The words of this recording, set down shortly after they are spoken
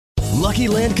Lucky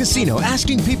Land Casino,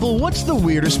 asking people, what's the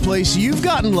weirdest place you've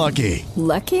gotten lucky?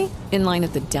 Lucky? In line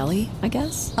at the deli, I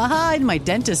guess? Aha, in my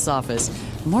dentist's office.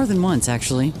 More than once,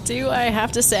 actually. Do I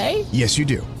have to say? Yes, you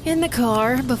do. In the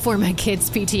car before my kids'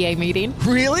 PTA meeting.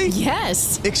 Really?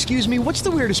 Yes. Excuse me, what's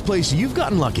the weirdest place you've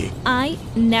gotten lucky? I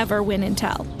never win and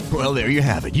tell. Well, there you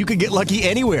have it. You can get lucky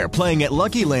anywhere, playing at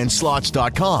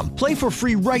LuckyLandSlots.com. Play for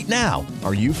free right now.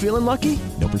 Are you feeling lucky?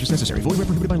 No purchase necessary. Void where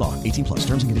prohibited by law. 18 plus.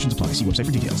 Terms and conditions apply. See website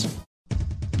for details.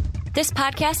 This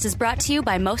podcast is brought to you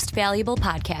by Most Valuable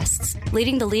Podcasts,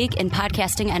 leading the league in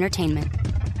podcasting entertainment.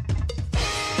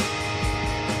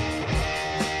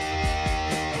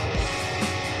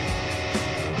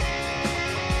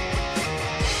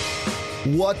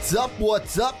 What's up,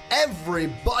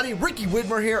 everybody? Ricky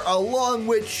Widmer here, along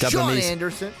with Sean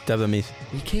Anderson.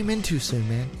 You came in too soon,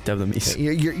 man.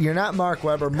 You're not Mark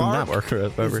Weber. Mark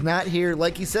is not here.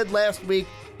 Like he said last week,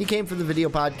 he came for the video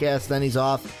podcast, then he's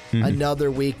off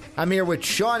another week. I'm here with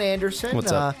Sean Anderson.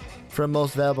 What's up? From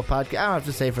Most Valuable Podcast. I don't have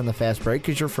to say from the Fast Break,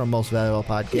 because you're from Most Valuable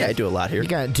Podcast. Yeah, I do a lot here. You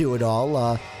got to do it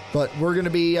all. But we're going to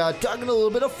be talking a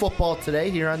little bit of football today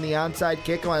here on the Onside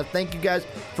Kick. I want to thank you guys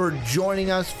for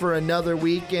joining us for another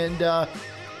week. And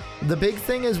the big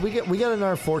thing is we got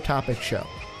another 4-topic show.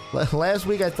 Last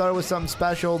week I thought it was something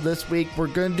special. This week we're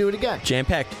going to do it again.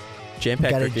 Jam-packed. We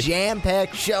got a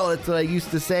jam-packed show. That's what I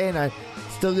used to say, and I'm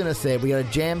still going to say it. We got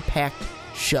a jam-packed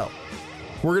show.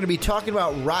 We're going to be talking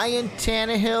about Ryan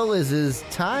Tannehill. Is his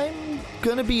time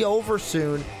going to be over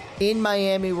soon? In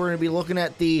Miami, we're going to be looking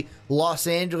at the Los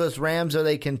Angeles Rams. Are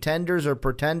they contenders or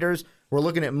pretenders? We're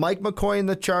looking at Mike McCoy and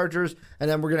the Chargers, and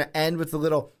then we're going to end with a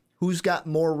little who's got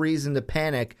more reason to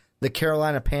panic, the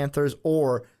Carolina Panthers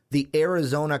or the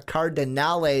Arizona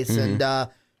Cardinals. And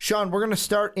Sean, we're going to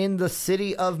start in the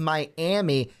city of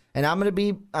Miami, and I'm going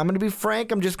to be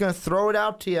frank. I'm just going to throw it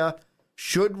out to you.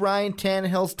 Should Ryan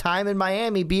Tannehill's time in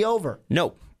Miami be over?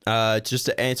 No. Just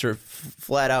to answer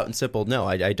flat out and simple, no.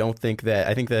 I don't think that.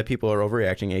 I think that people are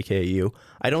overreacting, aka you.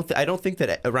 I don't think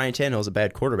that Ryan Tannehill is a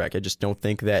bad quarterback. I just don't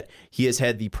think that he has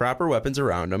had the proper weapons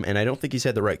around him, and I don't think he's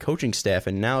had the right coaching staff.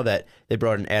 And now that they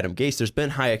brought in Adam Gase, there's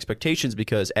been high expectations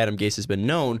because Adam Gase has been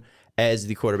known as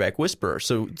the quarterback whisperer.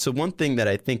 So one thing that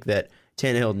I think that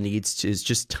Tannehill needs is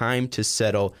just time to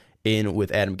settle in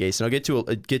with Adam Gase, and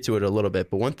I'll get to it a little bit.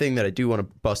 But one thing that I do want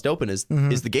to bust open is the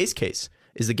Gase case.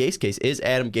 Is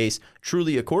Adam Gase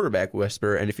truly a quarterback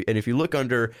whisperer? And if you look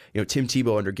under Tim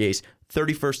Tebow under Gase,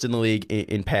 31st in the league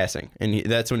in passing, and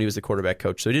that's when he was the quarterback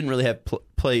coach. So he didn't really have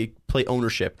play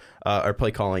ownership or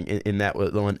play calling in that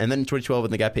one. And then in 2012, when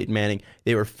they got Peyton Manning,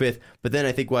 they were 5th. But then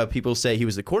I think why people say he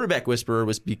was the quarterback whisperer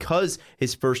was because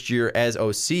his first year as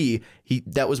OC,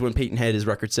 that was when Peyton had his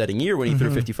record-setting year when he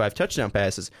threw 55 touchdown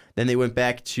passes. Then they went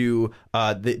back to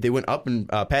they went up in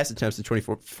pass attempts in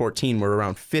 2014, were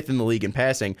around 5th in the league in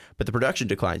passing, but the production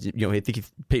declines. I think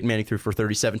Peyton Manning threw for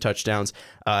 37 touchdowns,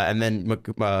 and then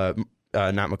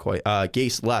not McCoy,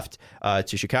 Gase left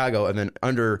to Chicago, and then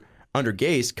under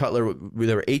Gase, Cutler,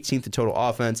 they were 18th in total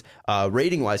offense.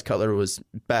 Rating-wise, Cutler was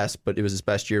best, but it was his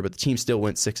best year, but the team still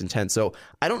went 6-10. So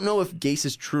I don't know if Gase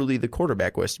is truly the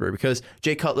quarterback whisperer because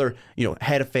Jay Cutler,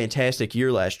 had a fantastic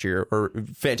year last year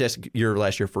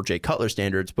for Jay Cutler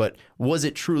standards, but was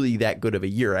it truly that good of a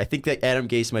year? I think that Adam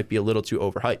Gase might be a little too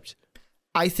overhyped.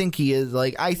 I think he is.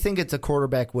 I think it's a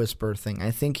quarterback whisperer thing.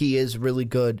 I think he is really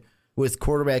good with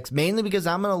quarterbacks, mainly because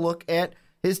I'm going to look at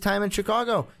his time in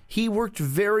Chicago. He worked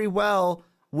very well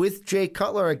with Jay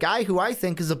Cutler, a guy who I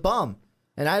think is a bum.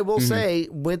 And I will say,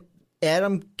 with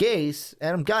Adam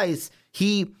Gase,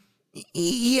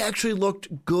 he actually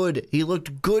looked good. He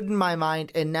looked good in my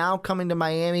mind. And now coming to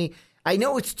Miami, I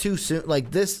know it's too soon.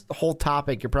 Like this whole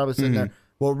topic, you're probably sitting there,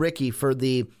 well, Ricky, for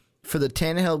the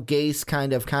Tannehill Gase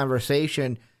kind of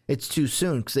conversation, it's too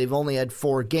soon because they've only had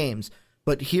 4 games.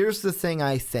 But here's the thing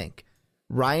I think.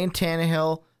 Ryan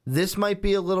Tannehill, this might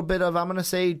be a little bit of, I'm going to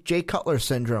say, Jay Cutler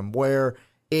syndrome, where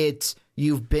it's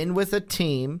you've been with a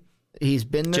team. He's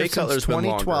been there since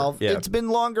 2012. It's been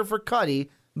longer for Cuddy,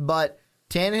 but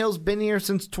Tannehill's been here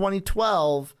since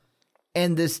 2012,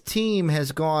 and this team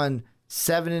has gone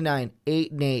 7-9,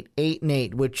 8-8,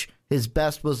 8-8, which his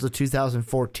best was the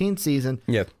 2014 season.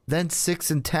 Yep. Then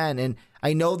 6-10, and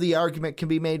I know the argument can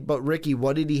be made, but Ricky,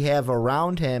 what did he have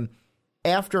around him?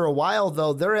 After a while,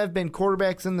 though, there have been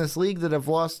quarterbacks in this league that have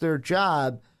lost their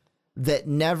job that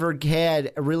never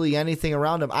had really anything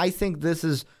around him. I think this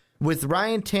is, with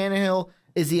Ryan Tannehill,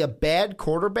 is he a bad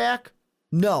quarterback?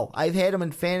 No. I've had him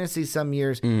in fantasy some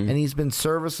years, and he's been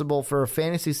serviceable for a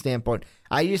fantasy standpoint.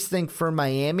 I just think for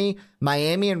Miami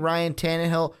and Ryan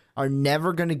Tannehill are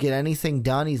never going to get anything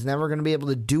done. He's never going to be able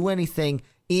to do anything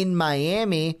in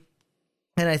Miami.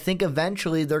 And I think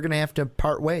eventually they're going to have to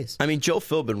part ways. I mean, Joe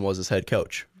Philbin was his head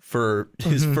coach for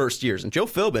his first years. And Joe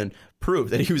Philbin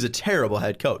proved that he was a terrible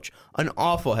head coach, an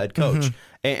awful head coach.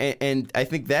 And I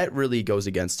think that really goes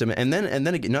against him. And then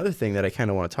another thing that I kind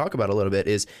of want to talk about a little bit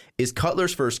is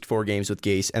Cutler's first 4 games with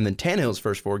Gase and then Tannehill's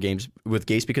first 4 games with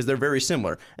Gase, because they're very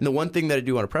similar. And the one thing that I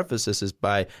do want to preface this is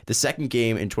by the second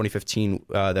game in 2015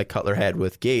 that Cutler had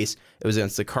with Gase, it was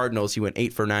against the Cardinals. He went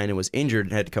 8 for 9 and was injured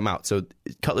and had to come out. So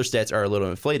Cutler's stats are a little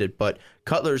inflated, but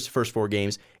Cutler's first 4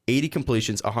 games, 80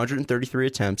 completions, 133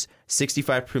 attempts,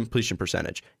 65 completion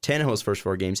percentage. Tannehill's first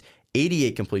 4 games,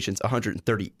 88 completions,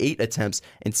 138 attempts,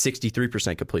 and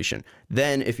 63% completion.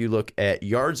 Then, if you look at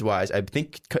yards-wise, I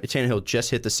think Tannehill just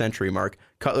hit the century mark.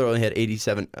 Cutler only had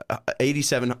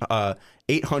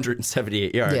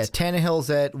 878 yards. Yeah, Tannehill's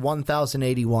at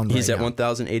 1,081 He's right at now.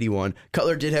 1,081.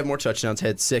 Cutler did have more touchdowns,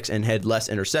 had 6, and had less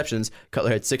interceptions.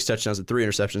 Cutler had 6 touchdowns and 3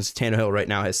 interceptions. Tannehill right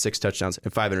now has 6 touchdowns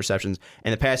and 5 interceptions.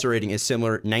 And the passer rating is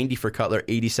similar, 90 for Cutler,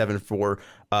 87 for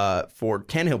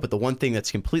Tannehill. But the one thing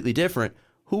that's completely different,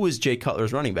 who is Jay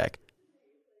Cutler's running back?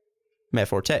 Matt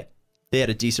Forte. They had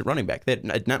a decent running back. They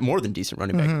had not more than decent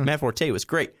running back. Matt Forte was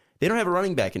great. They don't have a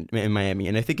running back in Miami,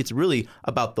 and I think it's really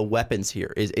about the weapons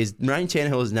here. Is Ryan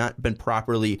Tannehill has not been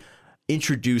properly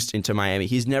introduced into Miami.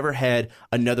 He's never had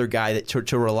another guy that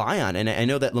to rely on, and I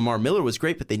know that Lamar Miller was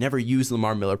great, but they never used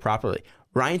Lamar Miller properly.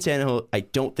 Ryan Tannehill, I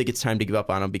don't think it's time to give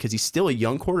up on him because he's still a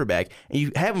young quarterback, and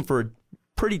you have him for a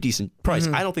pretty decent price.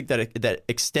 I don't think that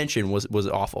extension was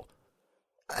awful.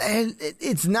 And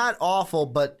it's not awful,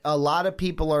 but a lot of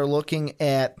people are looking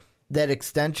at that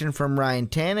extension from Ryan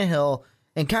Tannehill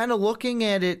and kind of looking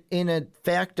at it in a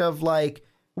fact of like,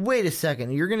 wait a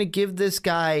second, you're going to give this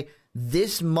guy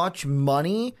this much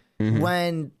money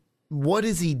when what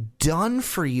has he done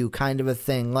for you kind of a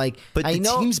thing? Like, but the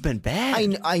team's been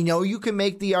bad. I know you can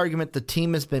make the argument the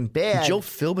team has been bad. Joe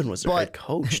Philbin was their head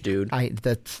coach, dude.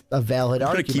 That's a valid argument.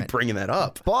 I'm going to keep bringing that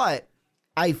up. But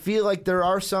I feel like there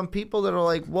are some people that are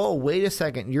like, whoa, wait a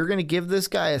second. You're going to give this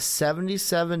guy a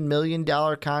 $77 million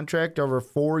contract over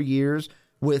 4 years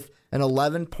with an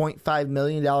 $11.5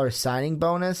 million signing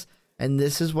bonus, and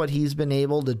this is what he's been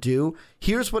able to do.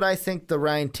 Here's what I think the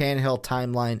Ryan Tannehill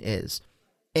timeline is.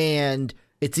 And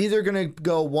it's either going to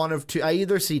go one of two. I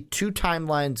either see 2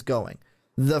 timelines going.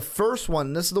 The first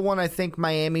one, this is the one I think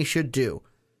Miami should do.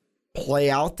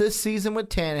 Play out this season with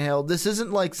Tannehill. This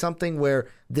isn't like something where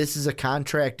this is a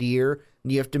contract year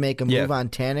and you have to make a move on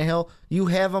Tannehill. You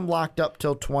have him locked up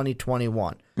till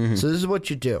 2021. So this is what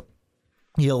you do.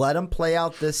 You let him play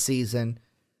out this season.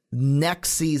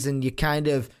 Next season, you kind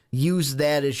of use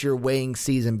that as your weighing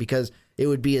season because it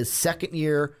would be his second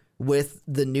year with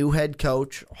the new head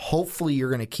coach. Hopefully you're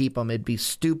going to keep him. It'd be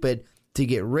stupid to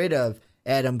get rid of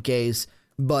Adam Gase.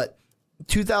 But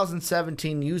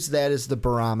 2017, use that as the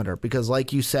barometer because,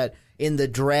 like you said, in the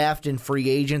draft and free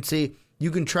agency,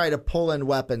 you can try to pull in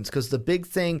weapons because the big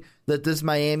thing that this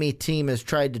Miami team has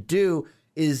tried to do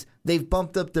is they've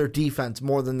bumped up their defense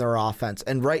more than their offense.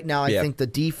 And right now, I think the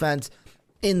defense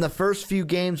in the first few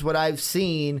games, what I've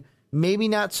seen, maybe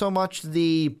not so much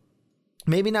the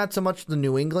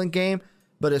New England game,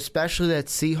 but especially that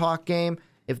Seahawk game,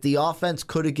 if the offense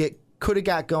could have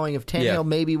got going, if Tannehill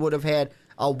maybe would have had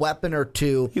a weapon or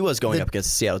two. He was going up against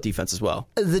the Seattle defense as well.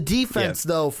 The defense,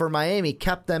 though, for Miami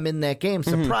kept them in that game,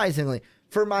 surprisingly.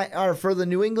 For the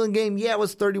New England game, it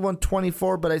was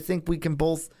 31-24, but I think we can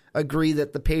both agree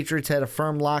that the Patriots had a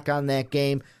firm lock on that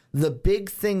game. The big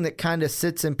thing that kind of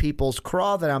sits in people's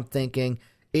craw that I'm thinking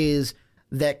is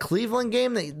that Cleveland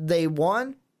game that they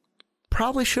won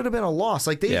probably should have been a loss.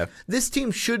 Like this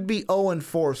team should be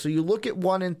 0-4. So you look at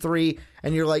 1-3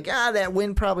 and you're like, that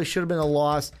win probably should have been a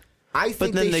loss. I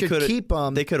think they should keep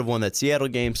them. They could have won that Seattle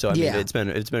game, so I mean, it's been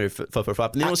a flip for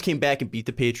flop. And they almost came back and beat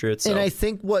the Patriots. So. And I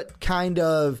think what kind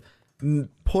of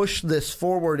pushed this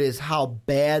forward is how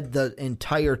bad the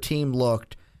entire team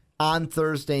looked on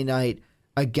Thursday night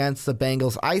against the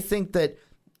Bengals. I think that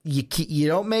you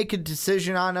don't make a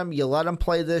decision on them. You let them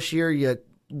play this year. You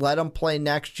let them play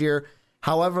next year.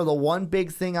 However, the one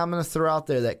big thing I'm going to throw out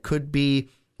there that could be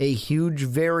a huge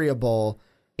variable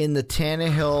in the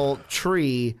Tannehill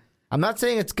tree. I'm not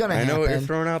saying it's going to happen. I know what you're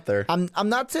throwing out there. I'm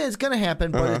not saying it's going to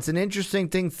happen, but it's an interesting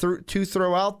thing to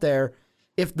throw out there.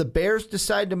 If the Bears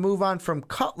decide to move on from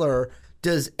Cutler,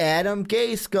 does Adam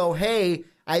Gase go, hey,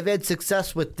 I've had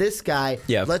success with this guy.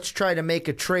 Let's try to make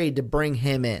a trade to bring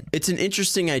him in. It's an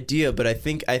interesting idea, but I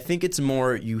think it's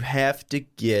more you have to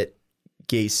get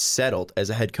Gase settled as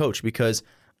a head coach because,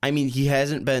 I mean, he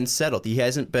hasn't been settled. He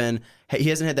hasn't been he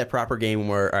hasn't had that proper game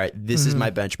where, all right, this is my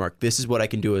benchmark. This is what I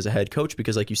can do as a head coach,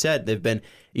 because like you said, they've been,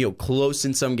 close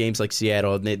in some games like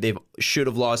Seattle, and they've should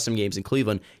have lost some games in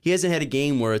Cleveland. He hasn't had a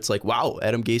game where it's like, wow,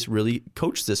 Adam Gase really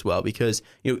coached this well, because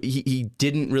he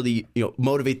didn't really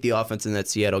motivate the offense in that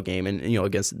Seattle game, and they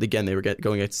were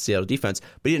going against the Seattle defense,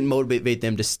 but he didn't motivate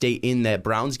them to stay in that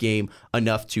Browns game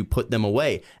enough to put them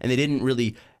away, and they didn't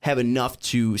really have enough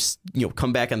to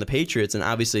come back on the Patriots, and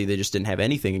obviously they just didn't have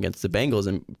anything against the Bengals,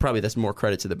 and probably that's more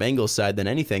credit to the Bengals side than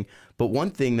anything. But one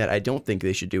thing that I don't think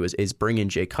they should do is bring in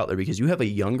Jay Cutler, because you have a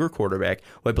younger quarterback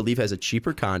who I believe has a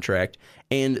cheaper contract,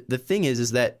 and the thing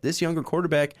is that this younger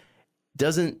quarterback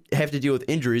doesn't have to deal with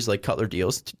injuries like Cutler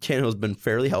deals. Tannehill's been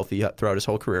fairly healthy throughout his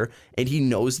whole career, and he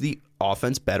knows the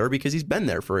offense better because he's been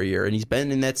there for a year, and he's been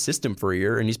in that system for a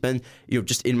year, and he's been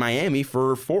just in Miami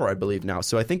for 4, I believe now.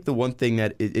 So I think the one thing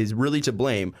that is really to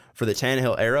blame for the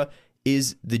Tannehill era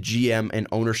is the GM and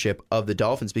ownership of the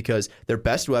Dolphins, because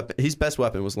his best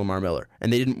weapon was Lamar Miller,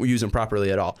 and they didn't use him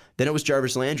properly at all. Then it was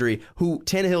Jarvis Landry, who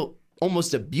Tannehill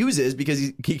almost abuses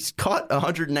because he's caught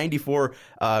 194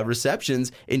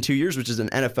 receptions in 2 years, which is an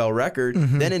NFL record.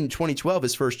 Then in 2012,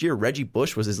 his first year, Reggie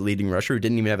Bush was his leading rusher, who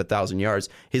didn't even have 1,000 yards.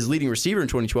 His leading receiver in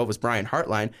 2012 was Brian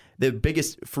Hartline. The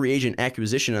biggest free agent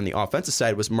acquisition on the offensive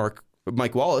side was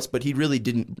Mike Wallace, but he really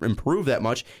didn't improve that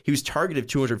much. He was targeted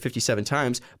 257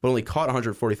 times, but only caught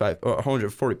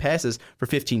 140 passes for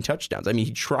 15 touchdowns. I mean,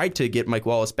 he tried to get Mike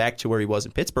Wallace back to where he was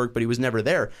in Pittsburgh, but he was never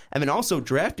there. And then also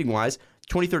drafting-wise,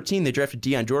 2013, they drafted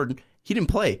Deion Jordan. He didn't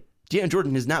play. Deion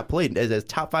Jordan has not played as a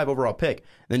top 5 overall pick.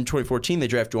 Then in 2014, they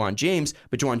draft Juwan James,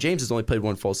 but Juwan James has only played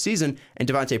 1 full season. And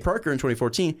Devontae Parker in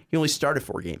 2014, he only started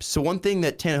 4 games. So one thing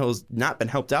that Tannehill's not been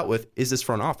helped out with is this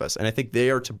front office. And I think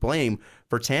they are to blame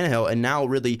for Tannehill. And now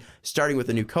really starting with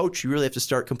a new coach, you really have to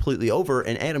start completely over.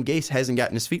 And Adam Gase hasn't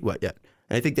gotten his feet wet yet.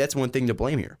 And I think that's one thing to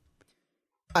blame here.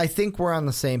 I think we're on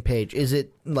the same page. Is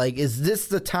this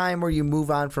the time where you move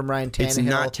on from Ryan Tannehill? It's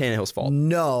not Tannehill's fault.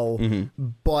 No,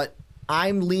 but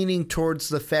I'm leaning towards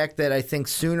the fact that I think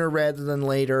sooner rather than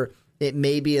later, it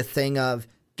may be a thing of,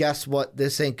 guess what,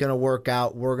 this ain't going to work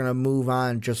out. We're going to move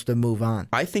on just to move on.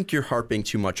 I think you're harping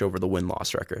too much over the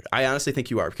win-loss record. I honestly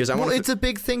think you are, because it's a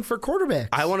big thing for quarterbacks.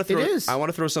 I want It is.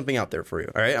 to throw something out there for you.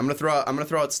 All right, I'm going to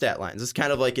throw out stat lines. It's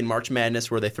kind of like in March Madness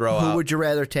where they throw out. Who would you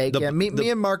rather take? Me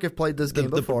and Mark have played this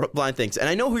game before. The blind things, and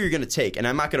I know who you're going to take, and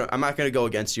I'm not going to go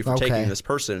against you for taking this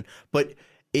person, but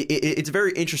it's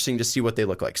very interesting to see what they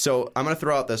look like. So I'm going to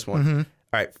throw out this one.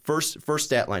 All right, first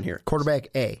stat line here. Quarterback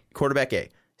A.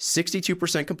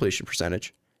 62% completion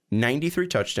percentage, 93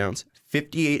 touchdowns,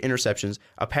 58 interceptions,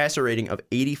 a passer rating of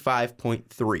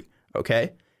 85.3.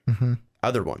 Okay?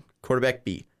 Other one, quarterback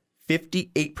B,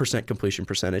 58% completion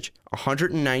percentage,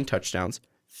 109 touchdowns,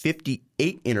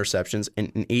 58 interceptions,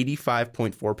 and an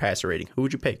 85.4 passer rating. Who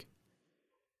would you pick?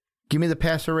 Give me the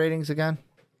passer ratings again.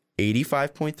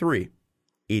 85.3,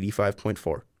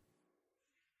 85.4.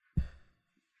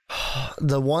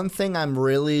 The one thing I'm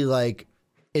really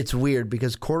it's weird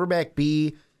because quarterback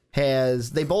B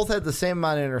they both had the same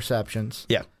amount of interceptions.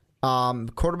 Yeah.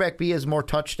 Quarterback B has more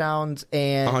touchdowns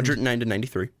and 109 to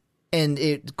 93. And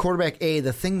quarterback A,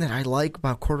 the thing that I like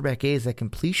about quarterback A is that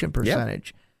completion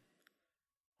percentage.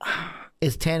 Yeah.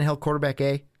 Is Tannehill quarterback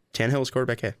A? Tannehill is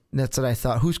quarterback A. That's what I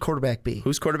thought. Who's quarterback B?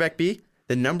 Who's quarterback B?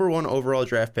 The number 1 overall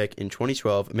draft pick in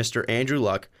 2012, Mr. Andrew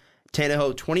Luck.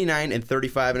 Tannehill, 29 and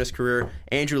 35 in his career.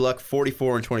 Andrew Luck,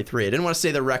 44 and 23. I didn't want to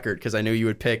say the record because I knew you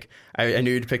would pick. I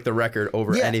knew you'd pick the record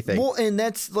over anything. Well, and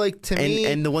that's to me.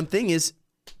 And the one thing is,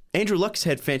 Andrew Luck's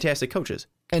had fantastic coaches.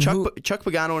 And Chuck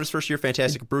Pagano in his first year,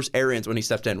 fantastic. Bruce Arians when he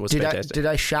stepped in was fantastic. Did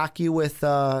I shock you with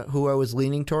who I was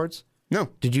leaning towards? No.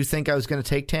 Did you think I was going to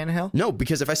take Tannehill? No,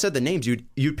 because if I said the names,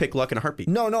 you'd pick Luck in a heartbeat.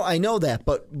 No, I know that.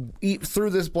 But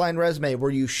through this blind resume, were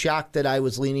you shocked that I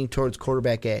was leaning towards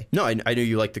quarterback A? No, I knew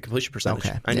you liked the completion percentage.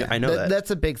 Okay. I know that. That's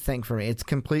a big thing for me. It's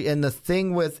complete. And the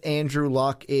thing with Andrew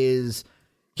Luck is...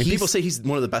 people say he's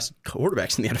one of the best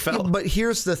quarterbacks in the NFL. Yeah, but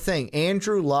here's the thing.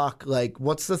 Andrew Luck,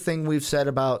 what's the thing we've said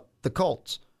about the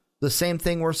Colts? The same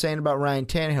thing we're saying about Ryan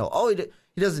Tannehill. Oh, he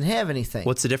doesn't have anything.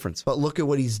 What's the difference? But look at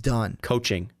what he's done.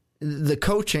 Coaching. The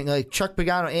coaching, Chuck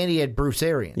Pagano, and he had Bruce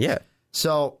Arians. Yeah.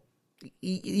 So,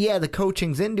 yeah, the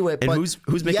coaching's into it. And but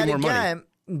who's making more money?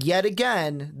 Yet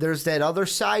again, there's that other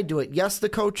side to it. Yes, the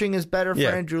coaching is better for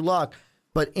Andrew Luck,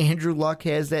 but Andrew Luck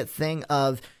has that thing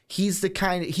of he's the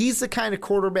kind of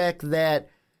quarterback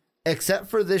that, except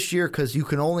for this year, because you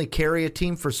can only carry a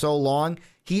team for so long,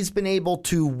 he's been able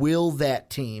to will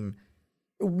that team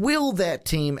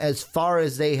as far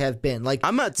as they have been.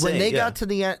 I'm not saying when they got to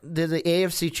the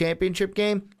AFC Championship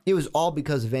game, it was all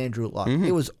because of Andrew Luck.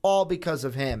 It was all because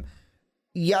of him.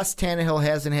 yes, Tannehill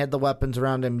hasn't had the weapons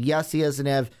around him. Yes, he doesn't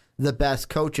have the best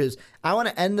coaches. I want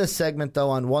to end this segment, though,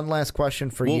 on one last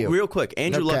question for you. Real quick,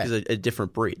 Andrew Luck is a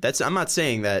different breed. I'm not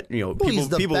saying that, he's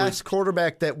the best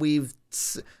quarterback that we've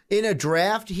in a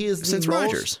draft. He is since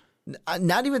Rodgers.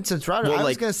 Not even since Rodgers. Well, I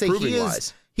was going to say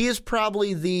he is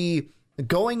probably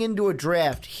going into a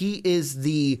draft. He is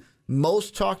the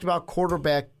most talked about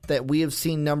quarterback that we have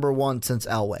seen number one since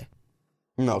Elway.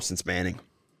 No, since Manning.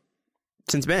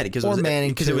 Since Manning, because it was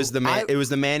the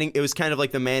Manning. It was kind of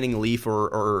like the Manning Leaf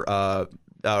or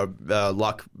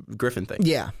Luck Griffin thing.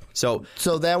 Yeah. So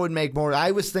that would make more.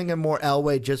 I was thinking more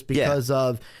Elway just because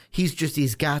of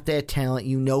he's got that talent.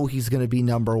 He's going to be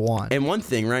number one. And one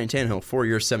thing, Ryan Tannehill, 4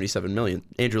 years, $77 million.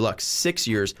 Andrew Luck, 6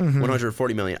 years,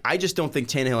 $140 million. I just don't think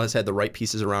Tannehill has had the right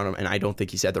pieces around him, and I don't think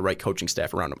he's had the right coaching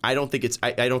staff around him. I don't think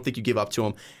you give up to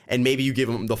him, and maybe you give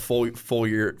him the full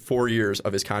year, 4 years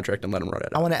of his contract and let him run it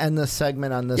out. I want to end this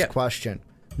segment on this question.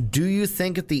 Do you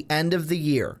think at the end of the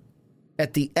year,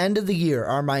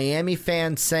 are Miami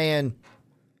fans saying,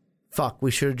 fuck,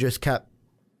 we should have just kept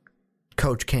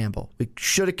Coach Campbell. We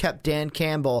should have kept Dan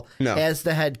Campbell as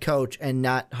the head coach and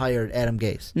not hired Adam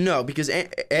Gase? No, because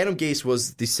Adam Gase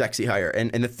was the sexy hire.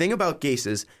 And the thing about Gase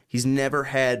is he's never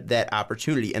had that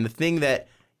opportunity. And the thing that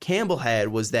Campbell had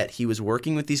was that he was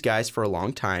working with these guys for a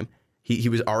long time. He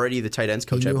was already the tight ends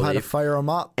coach, I believe. He knew how to fire them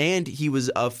up. And he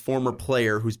was a former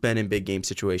player who's been in big game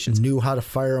situations. Knew how to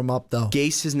fire them up, though.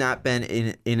 Gase has not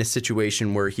been in a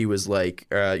situation where he was like,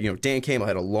 Dan Campbell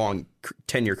had a long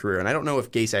 10-year career. And I don't know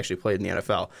if Gase actually played in the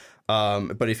NFL.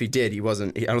 But if he did, he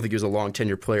wasn't. I don't think he was a long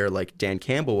tenure player like Dan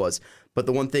Campbell was. But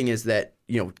the one thing is that,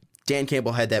 Dan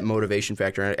Campbell had that motivation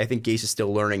factor. And I think Gase is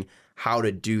still learning how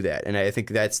to do that, and I think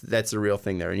that's the real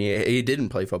thing there. And he didn't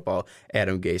play football,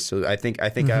 Adam Gase. So I think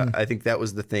that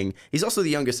was the thing. He's also the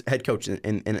youngest head coach in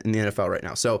the NFL right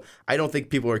now. So I don't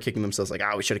think people are kicking themselves like,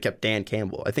 we should have kept Dan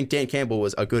Campbell. I think Dan Campbell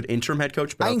was a good interim head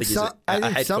coach, but I don't think he's a head coach option.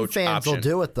 I think some fans will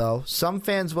do it though. Some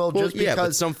fans will because.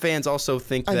 But some fans also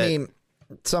think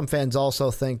some fans also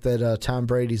think that Tom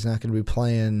Brady's not going to be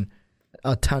playing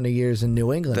a ton of years in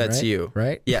New England. That's right? you,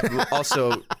 right? Yeah.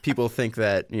 Also, people think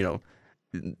that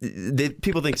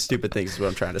people think stupid things is what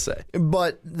I'm trying to say.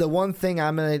 But the one thing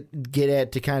I'm going to get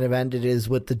at to kind of end it is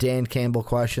with the Dan Campbell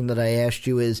question that I asked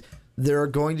you is there are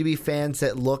going to be fans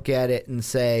that look at it and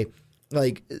say,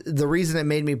 like, the reason it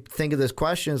made me think of this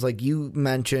question is like you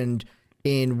mentioned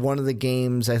in one of the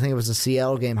games, I think it was the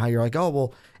Seattle game, how you're like, oh,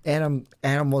 well,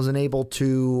 Adam wasn't able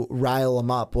to rile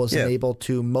them up, wasn't able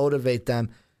to motivate them.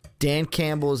 Dan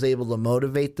Campbell was able to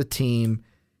motivate the team,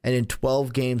 and in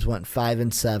 12 games went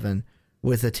 5-7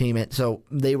 with the team. So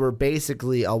they were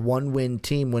basically a one-win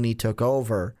team when he took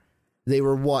over. They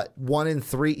were,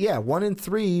 1-3? Yeah,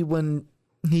 1-3 when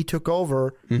he took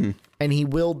over, and he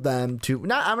willed them to,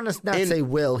 I'm going to not say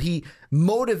will, he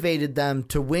motivated them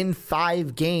to win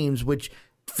 5 games, which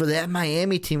for that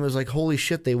Miami team was like, holy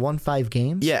shit, they won 5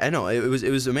 games? Yeah, I know. It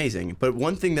was amazing. But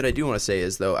one thing that I do want to say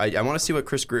is, though, I want to see what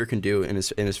Chris Greer can do in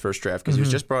his first draft, because he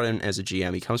was just brought in as a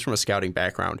GM. He comes from a scouting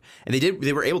background. And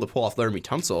they were able to pull off Laramie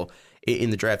Tunsil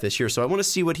in the draft this year. So I want to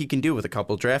see what he can do with a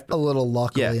couple of draft. A little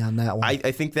luckily on that one.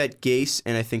 I think that Gase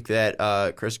and I think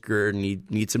that Chris Greer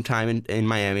need some time in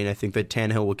Miami, and I think that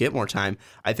Tannehill will get more time.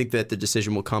 I think that the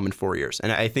decision will come in 4 years.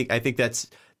 And I think that's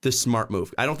the smart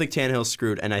move. I don't think Tannehill's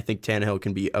screwed, and I think Tannehill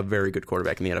can be a very good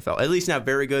quarterback in the NFL. At least not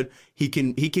very good. He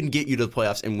can get you to the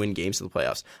playoffs and win games to the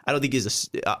playoffs. I don't think he's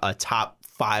a top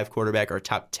 5 quarterback or a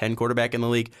top 10 quarterback in the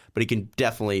league, but he can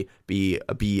definitely be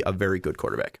a very good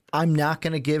quarterback. I'm not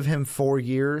going to give him 4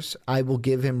 years. I will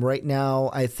give him right now,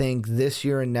 I think this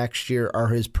year and next year are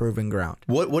his proving ground.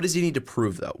 What does he need to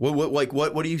prove, though?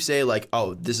 What do you say, like,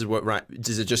 oh, this is what Ryan,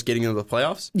 is it just getting into the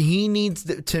playoffs? He needs,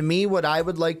 to me, what I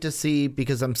would like to see,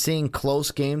 because I'm seeing close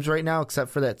games right now,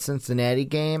 except for that Cincinnati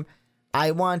game,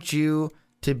 I want you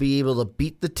to be able to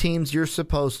beat the teams you're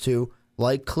supposed to,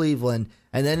 like Cleveland,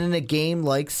 and then in a game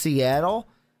like Seattle,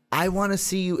 I want to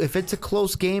see you, if it's a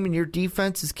close game and your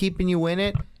defense is keeping you in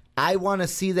it, I want to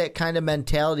see that kind of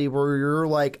mentality where you're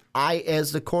like, I,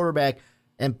 as the quarterback,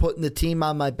 am putting the team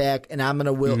on my back and I'm going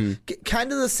to will.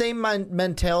 Kind of the same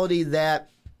mentality that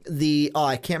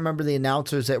I can't remember the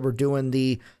announcers that were doing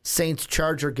the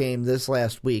Saints-Charger game this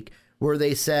last week, where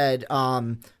they said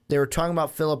they were talking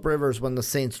about Phillip Rivers when the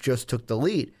Saints just took the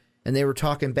lead. And they were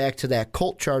talking back to that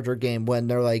Colt-Charger game when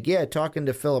they're like, talking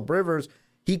to Phillip Rivers,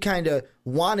 he kind of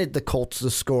wanted the Colts to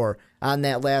score on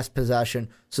that last possession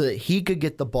so that he could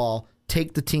get the ball,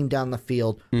 take the team down the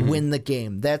field, win the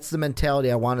game. That's the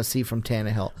mentality I want to see from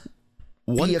Tannehill.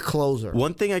 be a closer.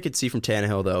 One thing I could see from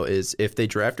Tannehill, though, is if they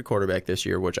draft a quarterback this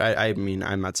year, which I mean,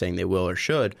 I'm not saying they will or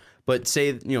should, but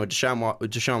say,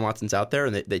 Deshaun Watson's out there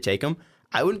and they take him,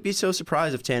 I wouldn't be so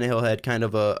surprised if Tannehill had kind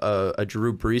of a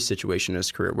Drew Brees situation in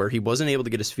his career where he wasn't able to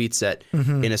get his feet set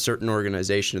in a certain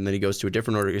organization, and then he goes to a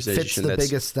different organization. Fits the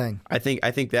biggest thing. I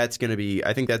think that's going to be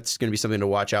something to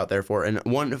watch out there for. And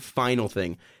one final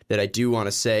thing that I do want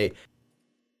to say,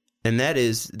 and that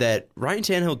is that Ryan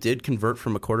Tannehill did convert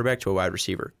from a quarterback to a wide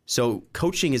receiver. So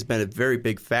coaching has been a very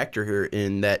big factor here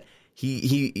in that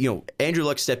he Andrew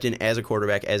Luck stepped in as a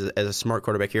quarterback, as a smart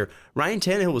quarterback here. Ryan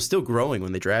Tannehill was still growing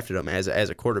when they drafted him as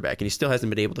a quarterback, and he still hasn't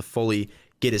been able to fully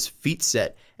get his feet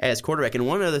set as quarterback. And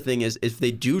one other thing is, if they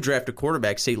do draft a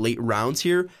quarterback, say late rounds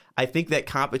here, I think that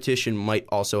competition might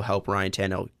also help Ryan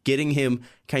Tannehill, getting him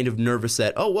kind of nervous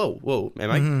that, oh, whoa, am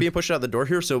I being pushed out the door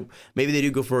here? So maybe they do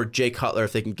go for Jay Cutler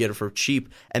if they can get it for cheap,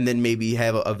 and then maybe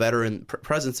have a veteran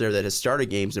presence there that has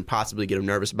started games and possibly get him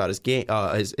nervous about his game,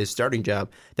 his starting job.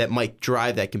 That might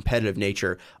drive that competitive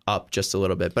nature up just a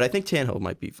little bit. But I think Tannehill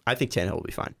will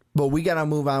be fine. But we got to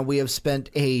move on. We have spent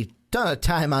a ton of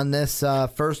time on this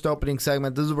first opening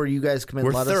segment. This is where you guys come in.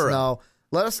 Let us know.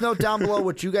 Let us know down below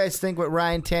what you guys think with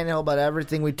Ryan Tannehill about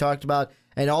everything we talked about.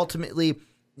 And ultimately,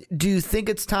 do you think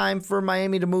it's time for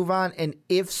Miami to move on? And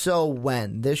if so,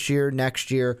 when? This year,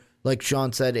 next year, like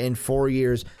Sean said, in 4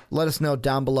 years? Let us know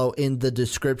down below in the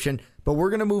description. But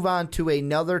we're going to move on to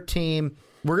another team.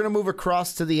 We're going to move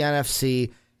across to the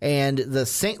NFC. And the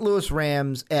St. Louis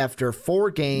Rams, after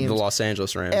 4 games... The Los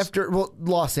Angeles Rams.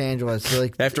 Los Angeles.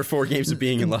 After 4 games of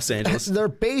being in Los Angeles. They're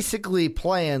basically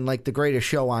playing like the greatest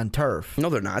show on turf. No,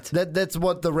 they're not. That's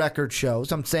what the record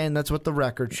shows. I'm saying that's what the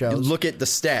record shows. Look at the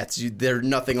stats. They're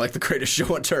nothing like the greatest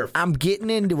show on turf. I'm getting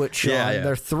into it, Sean. Yeah.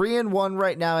 They're 3-1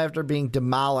 right now after being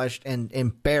demolished and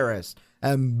embarrassed.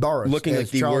 Looking like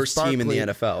the worst team in the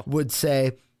NFL. Would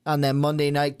say on that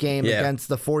Monday night game against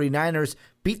the 49ers.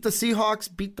 Beat the Seahawks,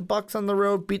 beat the Bucs on the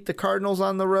road, beat the Cardinals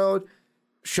on the road.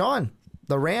 Sean,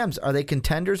 the Rams, are they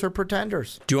contenders or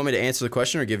pretenders? Do you want me to answer the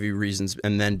question or give you reasons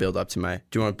and then build up to my...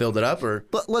 Do you want to build it up or...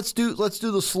 But let's do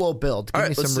the slow build. Give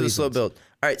me some reasons. Let's do the slow build.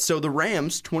 All right, so the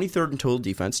Rams, 23rd in total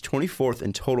defense, 24th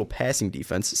in total passing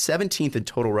defense, 17th in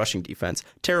total rushing defense.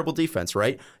 Terrible defense,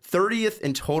 right? 30th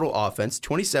in total offense,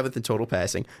 27th in total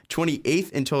passing,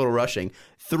 28th in total rushing,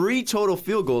 3 total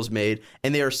field goals made,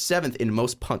 and they are 7th in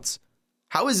most punts.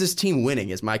 How is this team winning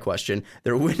is my question.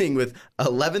 They're winning with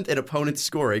 11th in opponents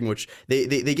scoring, which they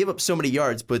give up so many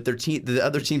yards, but the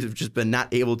other teams have just been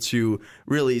not able to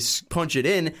really punch it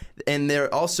in, and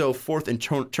they're also 4th in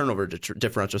turnover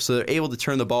differential, so they're able to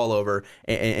turn the ball over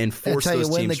and force those teams. That's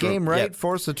how you win the game, right? Yeah.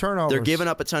 Force the turnovers. They're giving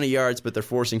up a ton of yards, but they're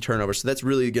forcing turnovers, so that's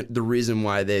really the reason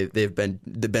why they've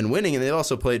been winning, and they've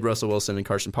also played Russell Wilson and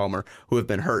Carson Palmer, who have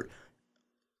been hurt.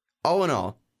 All in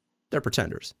all, they're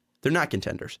pretenders. They're not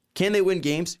contenders. Can they win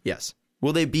games? Yes.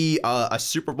 Will they be a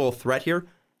Super Bowl threat here?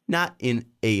 Not in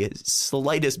a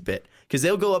slightest bit. Because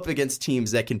they'll go up against teams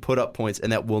that can put up points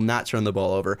and that will not turn the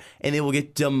ball over. And they will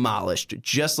get demolished,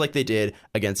 just like they did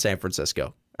against San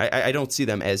Francisco. I don't see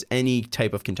them as any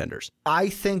type of contenders. I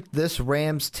think this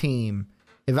Rams team,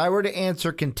 if I were to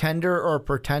answer contender or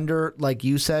pretender, like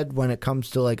you said, when it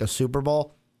comes to like a Super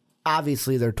Bowl,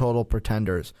 obviously they're total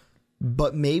pretenders.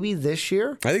 But maybe this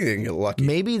year, I think they can get lucky.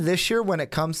 Maybe this year, when it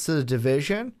comes to the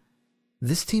division,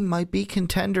 this team might be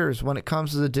contenders when it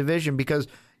comes to the division, because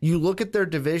you look at their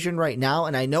division right now,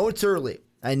 and I know it's early.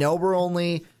 I know we're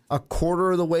only a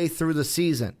quarter of the way through the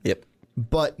season. Yep.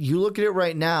 But you look at it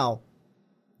right now,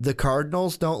 the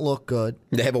Cardinals don't look good.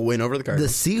 They have a win over the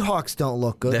Cardinals. The Seahawks don't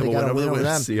look good. They got a win over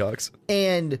them. the Seahawks.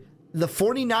 And the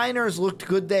 49ers looked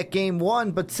good that game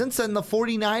 1, but since then the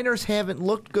 49ers haven't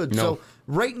looked good. No. So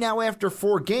right now, after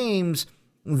 4 games,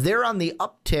 they're on the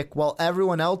uptick while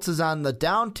everyone else is on the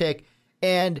downtick.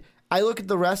 And I look at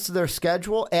the rest of their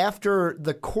schedule after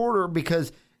the quarter,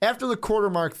 because after the quarter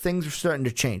mark, things are starting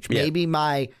to change. Yeah. Maybe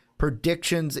my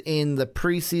predictions in the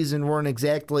preseason weren't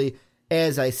exactly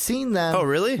as I seen them. Oh,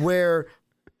 really? Where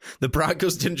the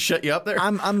Broncos didn't shut you up there?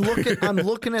 I'm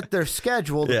looking at their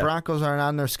schedule. The Broncos aren't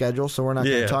on their schedule, so we're not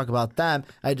going to talk about them.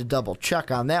 I had to double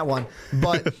check on that one.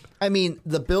 But, I mean,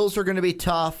 the Bills are going to be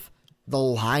tough. The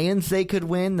Lions, they could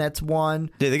win. That's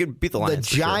one. Yeah, they could beat the Lions.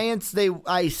 The Giants,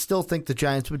 I still think the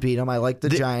Giants would beat them. I like the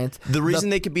Giants. The reason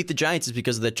they could beat the Giants is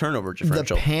because of the turnover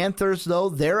differential. The Panthers, though,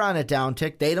 they're on a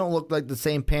downtick. They don't look like the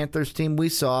same Panthers team we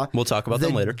saw. We'll talk about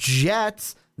them later. The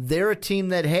Jets, they're a team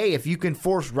that, hey, if you can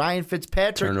force Ryan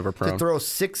Fitzpatrick to throw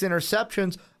 6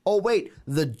 interceptions. Oh, wait,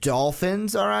 the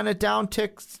Dolphins are on a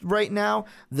downtick right now.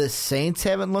 The Saints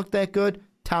haven't looked that good.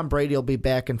 Tom Brady will be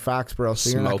back in Foxborough, so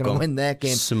you're not going to win that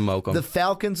game. Smoke 'em. The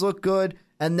Falcons look good,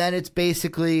 and then it's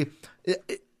basically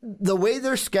the way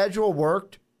their schedule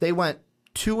worked. They went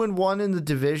 2-1 in the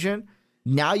division.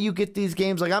 Now you get these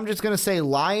games like I'm just going to say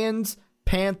Lions,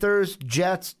 Panthers,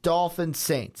 Jets, Dolphins,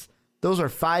 Saints. Those are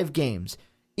 5 games.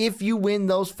 If you win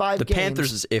those 5 games... The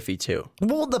Panthers is iffy, too.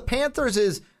 Well, the Panthers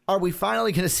is... Are we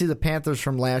finally going to see the Panthers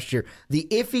from last year? The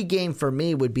iffy game for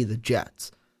me would be the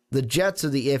Jets. The Jets are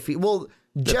the iffy... Well,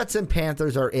 Jets and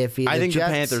Panthers are iffy. I think the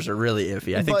Panthers are really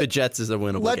iffy. I think the Jets is a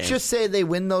winnable game. Let's just say they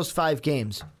win those 5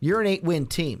 games. You're an 8-win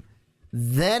team.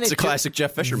 Then it's a classic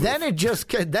Jeff Fisher move. Then it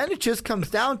just comes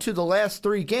down to the last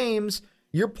 3 games.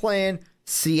 You're playing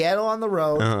Seattle on the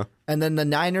road, and then the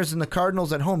Niners and the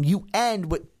Cardinals at home. You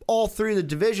end with all 3 of the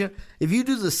division. If you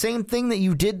do the same thing that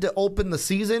you did to open the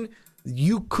season,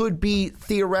 you could be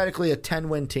theoretically a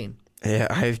 10-win team. Yeah,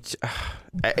 it's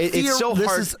so hard.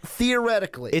 This is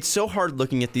theoretically. It's so hard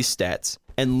looking at these stats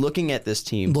and looking at this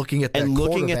team, looking at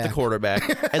the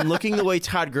quarterback, and looking the way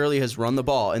Todd Gurley has run the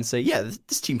ball, and say, yeah,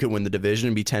 this team could win the division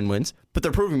and be 10 wins, but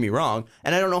they're proving me wrong,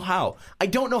 and I don't know how. I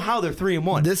don't know how they're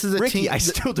 3-1. This is a Ricky, team. I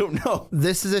still don't know.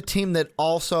 This is a team that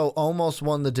also almost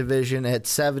won the division at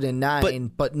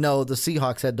 7-9, but no, the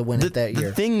Seahawks had to win it that year.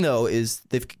 The thing though is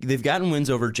they've gotten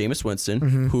wins over Jameis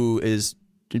Winston, who is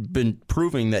been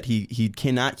proving that he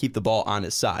cannot keep the ball on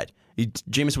his side.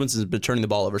 Jameis Winston's been turning the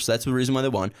ball over, so that's the reason why they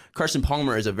won. Carson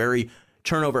Palmer is a very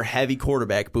turnover-heavy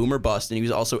quarterback, boom or bust, and he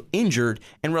was also injured.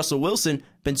 And Russell Wilson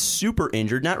been super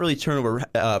injured, not really turnover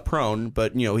prone,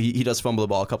 but he does fumble the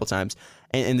ball a couple times.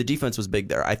 And the defense was big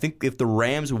there. I think if the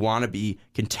Rams want to be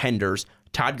contenders,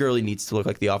 Todd Gurley needs to look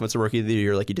like the offensive rookie of the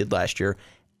year like he did last year,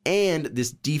 and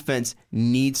this defense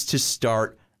needs to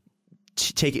start.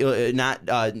 They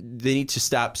need to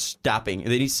stop stopping.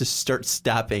 They need to start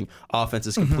stopping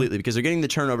offenses completely because they're getting the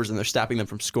turnovers and they're stopping them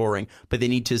from scoring. But they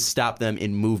need to stop them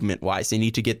in movement wise. They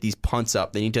need to get these punts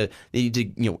up. They need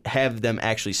to have them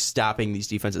actually stopping these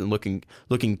defenses and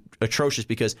looking atrocious.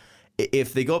 Because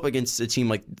if they go up against a team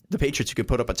like the Patriots who can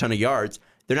put up a ton of yards,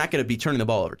 they're not going to be turning the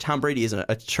ball over. Tom Brady isn't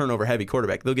a turnover-heavy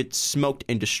quarterback. They'll get smoked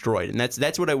and destroyed, and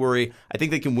that's what I worry. I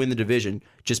think they can win the division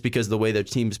just because of the way their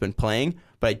team's been playing,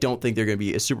 but I don't think they're going to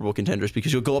be a Super Bowl contenders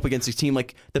because you'll go up against a team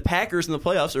like the Packers in the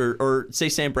playoffs or say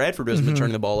Sam Bradford has been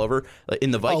turning the ball over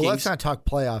in the Vikings. Oh, let's not talk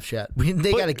playoffs yet.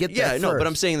 They got to get there first. But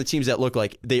I'm saying the teams that look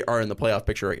like they are in the playoff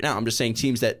picture right now. I'm just saying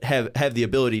teams that have the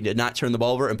ability to not turn the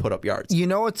ball over and put up yards. You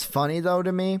know what's funny, though,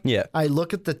 to me? Yeah. I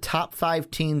look at the top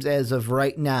 5 teams as of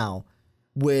right now.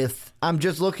 I'm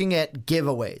just looking at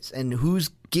giveaways and who's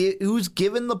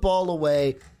given the ball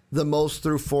away the most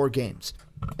through 4 games.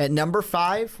 At number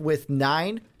 5 with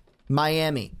 9,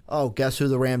 Miami. Oh, guess who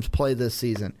the Rams play this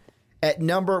season? At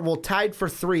tied for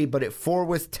 3, but at 4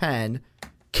 with 10,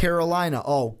 Carolina.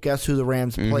 Oh, guess who the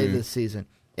Rams play this season?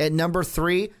 At number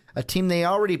 3, a team they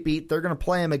already beat. They're going to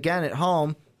play them again at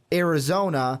home,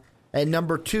 Arizona. At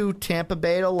number 2, Tampa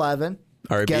Bay at 11.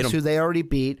 Guess who they already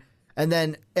beat? And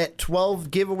then at 12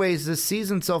 giveaways this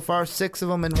season so far, 6 of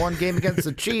them in one game against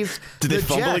the Chiefs. Did they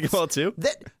fumble the ball too?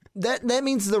 That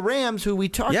means the Rams, who we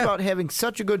talked about having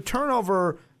such a good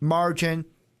turnover margin,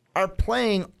 are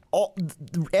playing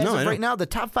right now the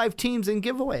top 5 teams in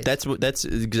giveaways. That's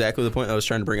exactly the point I was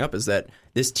trying to bring up, is that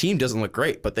this team doesn't look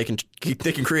great, but they can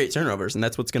create turnovers, and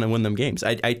that's what's going to win them games.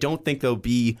 I don't think they'll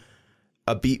be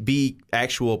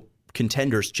actual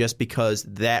contenders just because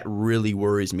that really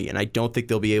worries me, and I don't think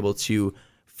they'll be able to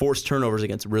force turnovers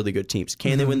against really good teams.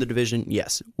 Can they win the division?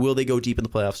 Yes. Will they go deep in the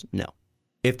playoffs? No.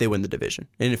 If they win the division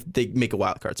and if they make a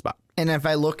wild card spot. And if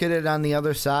I look at it on the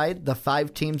other side, the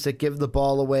 5 teams that give the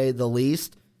ball away the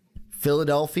least,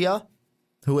 Philadelphia,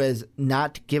 who has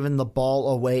not given the ball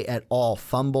away at all,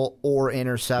 fumble or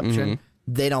interception,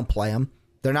 they don't play them.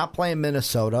 They're not playing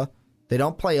Minnesota. They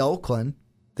don't play Oakland.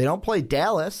 They don't play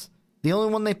Dallas. The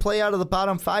only one they play out of the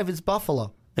bottom 5 is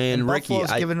Buffalo. And Ricky,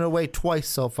 Buffalo's given it away twice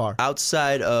so far.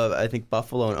 Outside of, I think,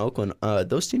 Buffalo and Oakland,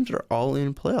 those teams are all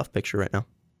in playoff picture right now.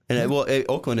 And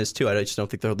Oakland is too. I just don't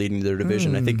think they're leading their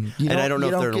division. I think, and I don't know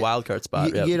if they're in a wild card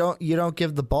spot. You don't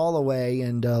give the ball away,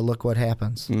 and look what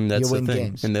happens. That's you win the thing.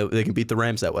 games, and they can beat the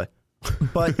Rams that way.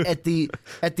 But at the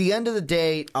end of the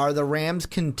day, are the Rams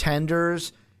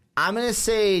contenders? I'm going to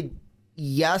say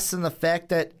yes, in the fact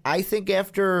that I think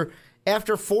after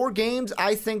 4 games,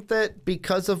 I think that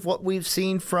because of what we've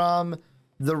seen from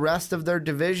the rest of their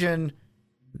division,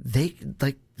 they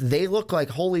look like,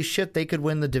 holy shit, they could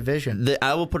win the division.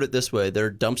 I will put it this way.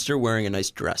 They're dumpster wearing a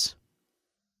nice dress.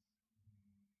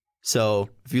 So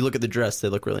if you look at the dress, they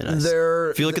look really nice.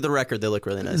 If you look at the record, they look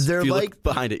really nice. They're if you like look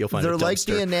behind it, you'll find they're a like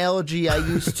dumpster. the analogy I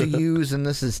used to use, and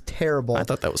this is terrible. I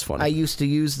thought that was funny. I used to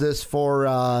use this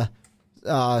for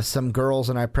some girls,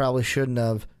 and I probably shouldn't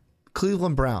have.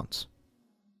 Cleveland Browns,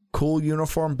 cool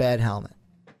uniform, bad helmet.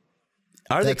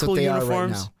 Are That's they cool what they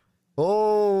uniforms? Are right now.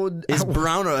 Oh, Is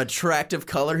brown an attractive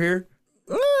color here?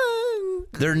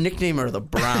 Their nickname are the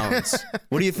Browns.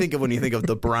 What do you think of when you think of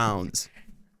the Browns?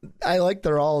 I like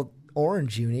they're all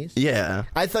orange unis. Yeah.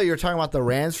 I thought you were talking about the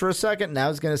Rams for a second, and I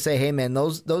was going to say, hey man,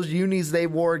 those unis they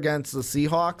wore against the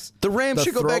Seahawks, The Rams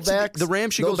should go back to throwbacks, the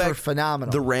Rams should those go back were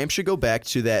phenomenal. The Rams should go back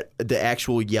to the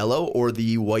actual yellow or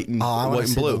the white and I want white to and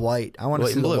see blue. the white. I want to White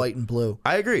see and the blue. white and blue.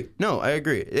 I agree. No, I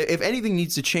agree. If anything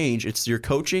needs to change, it's your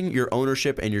coaching, your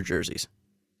ownership, and your jerseys.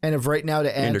 And if right now to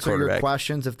And your answer your quarterback.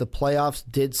 questions, if the playoffs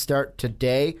did start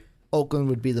today, Oakland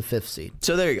would be the 5th seed.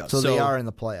 So there you go. So they are in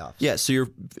the playoffs. Yeah. So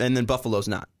and then Buffalo's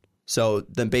not. So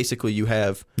then basically you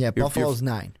have Buffalo's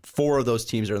 9. 4 of those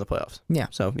teams are in the playoffs. Yeah.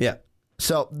 So yeah.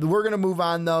 So we're going to move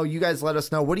on, though. You guys let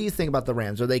us know. What do you think about the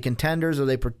Rams? Are they contenders? Are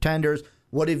they pretenders?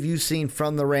 What have you seen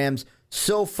from the Rams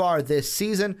so far this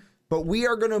season? But we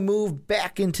are going to move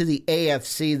back into the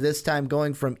AFC, this time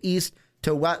going from East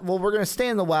to West. Well, we're going to stay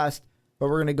in the West, but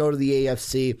we're going to go to the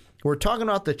AFC. We're talking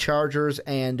about the Chargers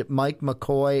and Mike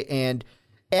McCoy. And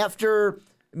after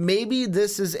maybe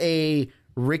this is a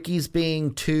Ricky's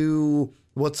being too,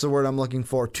 what's the word I'm looking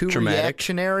for? Too Dramatic.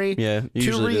 reactionary. Yeah, you too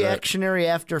usually do that. reactionary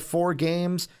after 4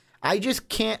 games. I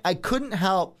couldn't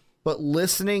help but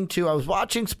listening to, I was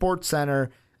watching SportsCenter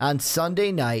on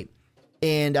Sunday night,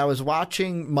 and I was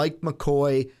watching Mike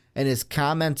McCoy and his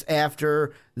comments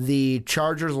after the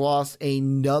Chargers lost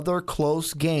another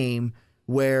close game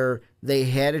where they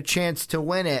had a chance to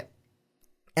win it,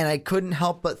 and I couldn't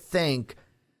help but think,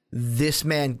 this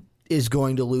man is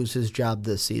going to lose his job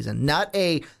this season. Not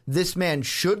this man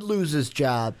should lose his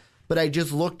job, but I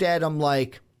just looked at him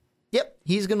like, yep,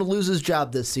 he's going to lose his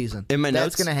job this season.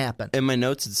 That's going to happen. In my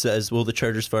notes, it says, will the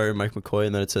Chargers fire Mike McCoy?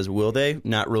 And then it says, will they?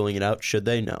 Not ruling it out. Should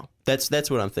they? No. That's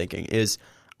what I'm thinking is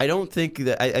I don't think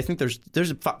that I think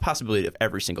there's a possibility of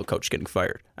every single coach getting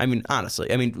fired. I mean,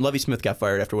 honestly. I mean, Lovie Smith got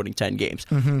fired after winning 10 games.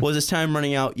 Mm-hmm. Was his time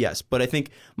running out? Yes. But I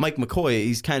think Mike McCoy,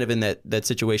 he's kind of in that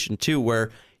situation too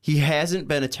where he hasn't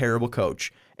been a terrible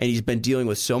coach, and he's been dealing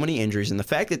with so many injuries. And the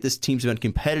fact that this team's been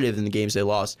competitive in the games they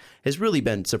lost has really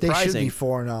been surprising. They should be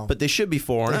 4-0. But they should be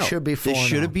 4-0. They should be 4-0. They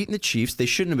should have beaten the Chiefs. They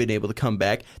shouldn't have been able to come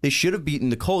back. They should have beaten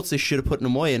the Colts. They should have put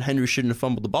them away, and Henry shouldn't have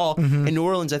fumbled the ball. Mm-hmm. In New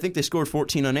Orleans, I think they scored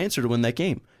 14 unanswered to win that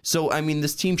game. So, I mean,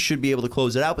 this team should be able to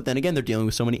close it out. But then again, they're dealing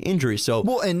with so many injuries. So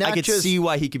I could see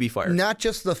why he could be fired. Not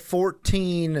just the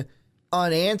 14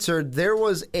 unanswered. There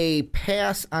was a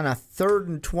pass on a 3rd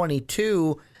and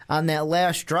 22 on that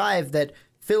last drive that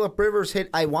Phillip Rivers hit.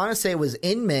 I want to say it was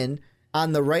Inman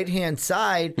on the right-hand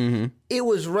side. Mm-hmm. It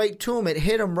was right to him. It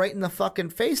hit him right in the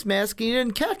fucking face mask, and he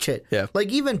didn't catch it. Yeah. Like,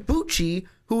 even Bucci,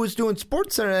 who was doing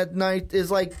SportsCenter that night,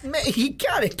 is like, man, he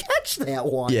got to catch that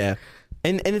one. Yeah.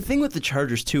 And the thing with the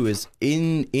Chargers, too, is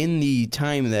in the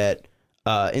time that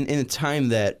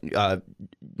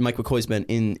Mike McCoy's been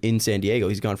in San Diego,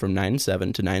 he's gone from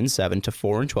 9-7 to 9-7 to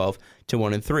 4-12 to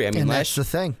 1-3. I mean, And that's the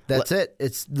thing. That's it.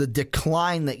 It's the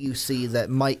decline that you see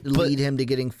that might lead him to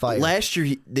getting fired. Last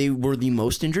year, they were the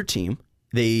most injured team.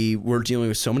 They were dealing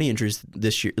with so many injuries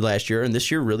last year, and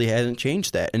this year really hasn't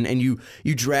changed that. And you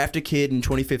draft a kid in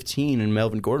 2015 and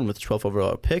Melvin Gordon with a 12th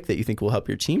overall pick that you think will help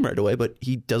your team right away, but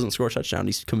he doesn't score a touchdown.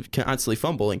 He's constantly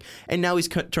fumbling, and now he's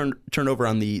turned over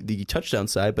on the touchdown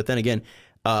side. But then again,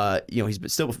 he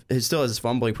still has his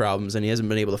fumbling problems, and he hasn't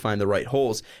been able to find the right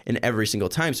holes in every single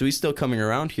time. So he's still coming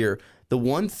around here. The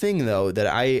one thing, though, that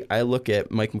I look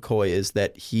at Mike McCoy is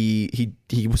that he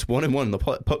was 1-1 in the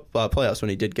playoffs when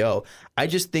he did go. I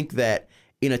just think that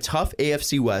in a tough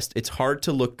AFC West, it's hard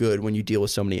to look good when you deal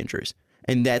with so many injuries.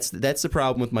 And that's the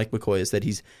problem with Mike McCoy is that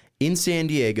he's in San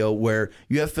Diego where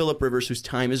you have Phillip Rivers whose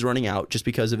time is running out just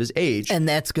because of his age. And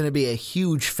that's going to be a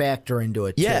huge factor into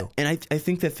it, yeah, too. and I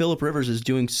think that Phillip Rivers is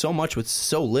doing so much with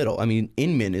so little. I mean,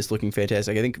 Inman is looking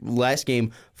fantastic. I think last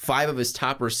game, 5 of his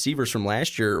top receivers from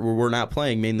last year were not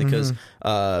playing, mainly because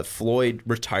Floyd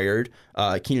retired.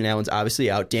 Keenan Allen's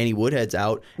obviously out. Danny Woodhead's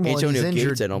out. Antonio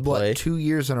Gates, I don't play. 2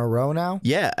 years in a row now?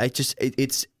 Yeah,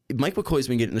 it's Mike McCoy's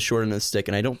been getting the short end of the stick,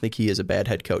 and I don't think he is a bad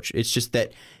head coach. It's just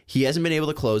that he hasn't been able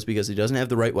to close because he doesn't have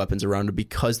the right weapons around him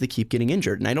because they keep getting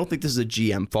injured. And I don't think this is a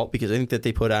GM fault because I think that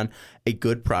they put on a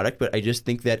good product, but I just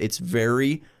think that it's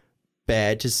very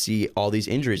bad to see all these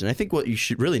injuries. And I think what you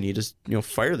should really need is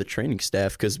fire the training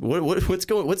staff because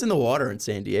what's in the water in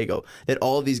San Diego that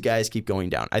all of these guys keep going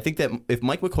down. I think that if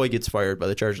Mike McCoy gets fired by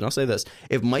the Chargers, and I'll say this,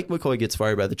 if Mike McCoy gets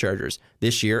fired by the Chargers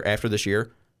after this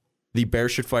year, the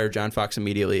Bears should fire John Fox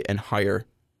immediately and hire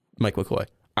Mike McCoy.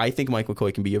 I think Mike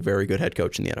McCoy can be a very good head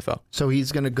coach in the NFL. So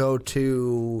he's going to go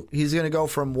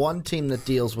from one team that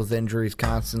deals with injuries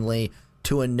constantly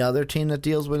to another team that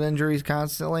deals with injuries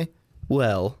constantly?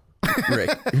 Well,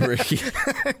 Rick.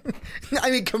 I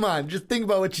mean, come on. Just think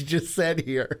about what you just said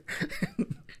here.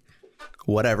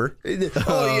 Whatever.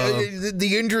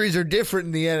 The injuries are different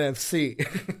in the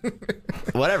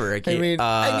NFC. Whatever, Ricky.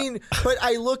 I mean, but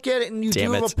I look at it and you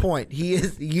do have a point. You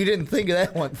didn't think of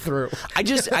that one through. I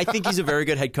think he's a very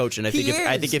good head coach, and I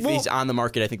think if he's on the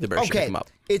market, I think the Bears should pick him up.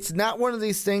 It's not one of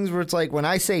these things where it's like when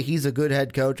I say he's a good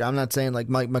head coach, I'm not saying like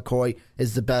Mike McCoy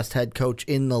is the best head coach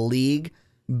in the league,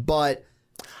 but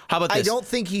how about this? I don't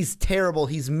think he's terrible.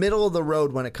 He's middle of the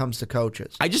road when it comes to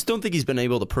coaches. I just don't think he's been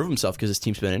able to prove himself because his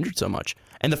team's been injured so much.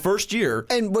 And the first year,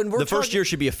 first year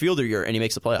should be a fielder year, and he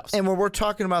makes the playoffs. And when we're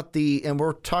talking about the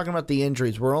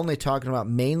injuries, we're only talking about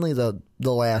mainly the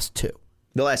last two.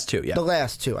 The last two, yeah. The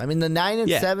last two. I mean, the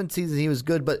 9-7 season he was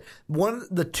good, but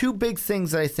the two big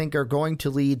things that I think are going to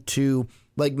lead to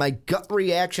like my gut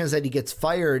reaction is that he gets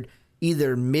fired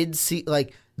either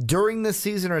during the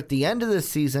season or at the end of the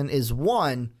season is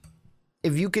one.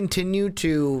 If you continue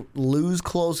to lose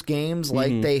close games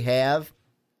like they have,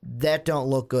 that don't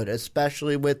look good,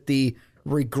 especially with the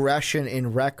regression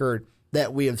in record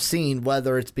that we have seen,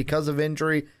 whether it's because of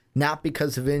injury, not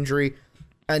because of injury.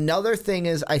 Another thing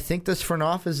is I think this front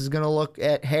office is going to look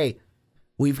at, hey,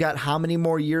 we've got how many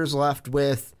more years left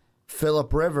with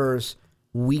Phillip Rivers?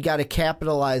 We got to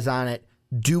capitalize on it.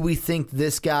 Do we think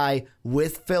this guy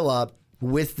with Phillip,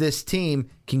 with this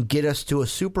team, can get us to a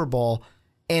Super Bowl?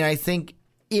 And I think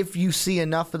if you see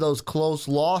enough of those close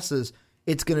losses,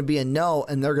 it's going to be a no,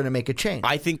 and they're going to make a change.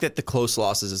 I think that the close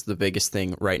losses is the biggest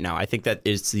thing right now. I think that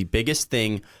is the biggest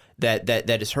thing that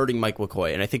is hurting Mike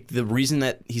McCoy. And I think the reason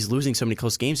that he's losing so many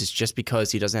close games is just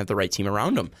because he doesn't have the right team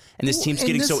around him. And this team's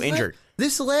getting so injured.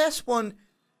 This last one,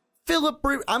 Phillip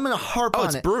Rivers, I'm going to harp on it. Oh,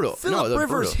 it's brutal. Phillip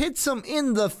Rivers hits him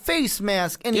in the face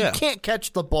mask, and he can't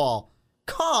catch the ball.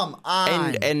 Come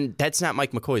on. And that's not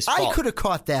Mike McCoy's fault. I could have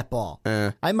caught that ball.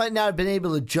 I might not have been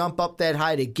able to jump up that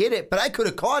high to get it, but I could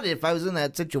have caught it if I was in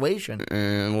that situation.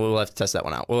 We'll have to test that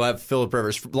one out. We'll have Phillip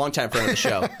Rivers, longtime friend of the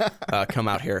show, come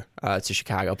out here to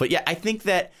Chicago. But yeah, I think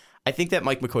that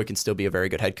Mike McCoy can still be a very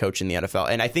good head coach in the NFL,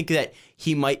 and I think that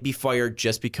he might be fired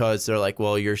just because they're like,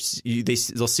 well, they'll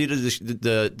see the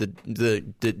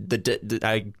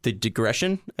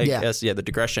digression. The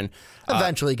digression.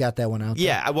 Eventually got that one out there.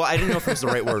 Yeah, well, I didn't know if it was the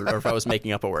right word or if I was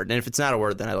making up a word, and if it's not a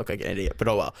word, then I look like an idiot. But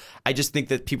oh well. I just think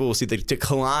that people will see the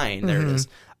decline. There it is.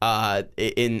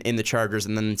 In the Chargers,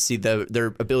 and then see their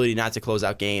ability not to close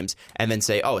out games, and then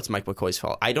say, oh, it's Mike McCoy's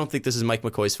fault. I don't think this is Mike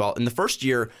McCoy's fault. In the first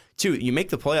year, too, you make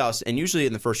the playoffs, and usually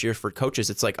in the first year for coaches,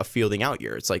 it's like a fielding out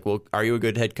year. It's like, well, are you a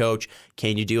good head coach?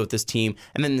 Can you deal with this team?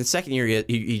 And then in the second year,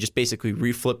 he just basically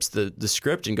reflips the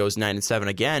script and goes 9-7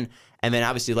 again. And then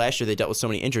obviously last year they dealt with so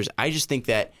many injuries. I just think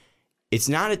that it's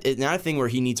not a thing where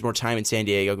he needs more time in San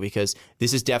Diego, because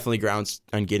this is definitely grounds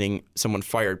on getting someone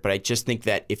fired. But I just think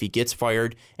that if he gets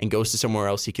fired and goes to somewhere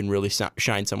else, he can really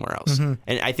shine somewhere else. And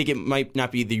I think it might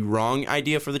not be the wrong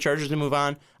idea for the Chargers to move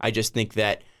on. I just think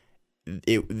that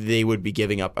they would be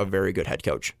giving up a very good head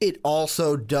coach. It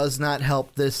also does not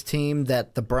help this team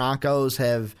that the Broncos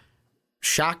have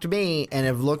shocked me and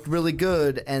have looked really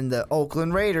good, and the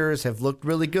Oakland Raiders have looked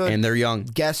really good. And they're young.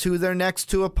 Guess who their next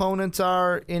two opponents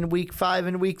are in Week 5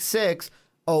 and Week 6?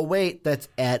 Oh, wait, that's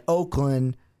at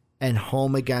Oakland and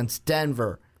home against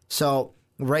Denver. So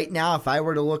right now, if I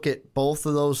were to look at both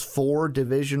of those 4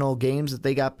 divisional games that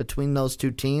they got between those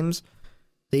two teams,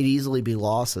 they'd easily be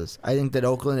losses. I think that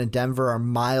Oakland and Denver are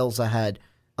miles ahead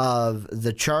of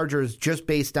the Chargers just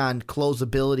based on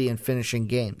closability and finishing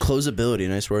games. Closability,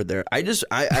 nice word there. I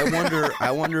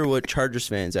wonder what Chargers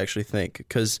fans actually think,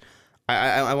 because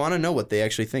I want to know what they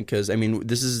actually think, because I mean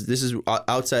this is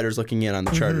outsiders looking in on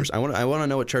the Chargers. I want to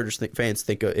know what Chargers fans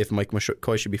think if Mike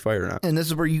McCoy should be fired or not. And this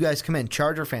is where you guys come in,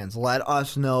 Charger fans. Let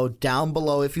us know down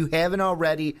below if you haven't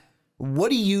already.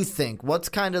 What do you think? What's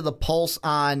kind of the pulse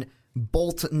on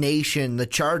Bolt Nation, the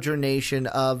Charger Nation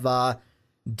of?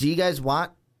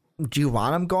 Do you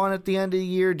want him gone at the end of the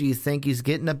year? Do you think he's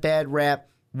getting a bad rap?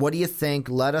 What do you think?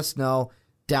 Let us know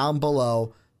down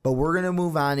below. But we're going to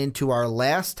move on into our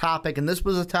last topic, and this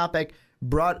was a topic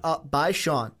brought up by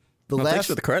Sean. Thanks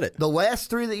for the credit. The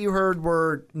last 3 that you heard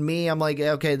were me. I'm like,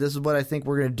 okay, this is what I think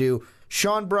we're going to do.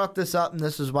 Sean brought this up, and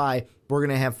this is why we're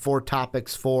going to have 4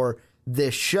 topics for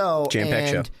this show. Jam-packed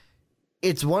show.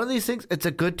 It's one of these things. It's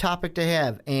a good topic to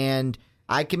have, and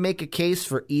I can make a case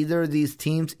for either of these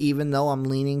teams, even though I'm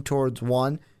leaning towards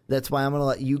one. That's why I'm going to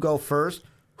let you go first.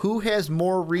 who has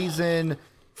more reason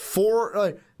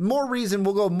more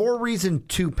reason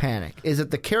to panic? Is it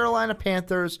the Carolina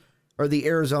Panthers or the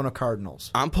Arizona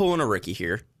Cardinals? I'm pulling a Ricky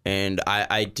here, and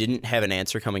I didn't have an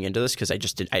answer coming into this because I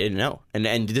didn't know.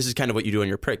 And this is kind of what you do in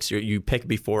your picks. You pick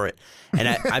before it, and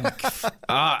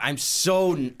I'm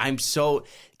so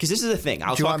because this is the thing.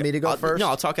 Do you want me to go first? No,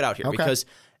 I'll talk it out here because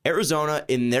Arizona,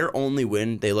 in their only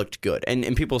win, they looked good.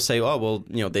 And people say, oh, well,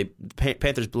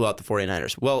 Panthers blew out the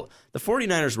 49ers. Well, the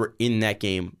 49ers were in that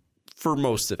game for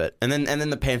most of it. And then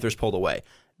the Panthers pulled away.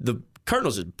 The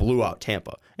Cardinals just blew out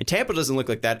Tampa. And Tampa doesn't look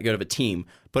like that good of a team.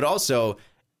 But also,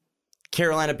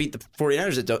 Carolina beat the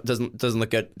 49ers. It doesn't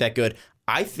look that good.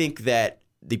 I think that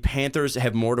the Panthers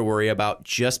have more to worry about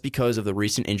just because of the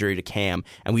recent injury to Cam,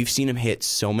 and we've seen him hit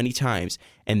so many times,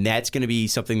 and that's going to be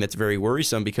something that's very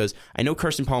worrisome because I know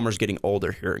Carson Palmer is getting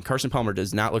older here, and Carson Palmer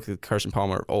does not look like Carson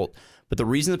Palmer of old. But the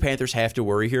reason the Panthers have to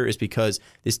worry here is because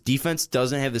this defense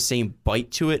doesn't have the same bite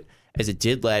to it as it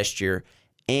did last year,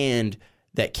 and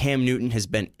that Cam Newton has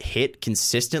been hit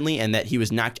consistently and that he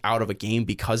was knocked out of a game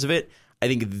because of it. I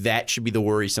think that should be the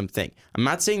worrisome thing. I'm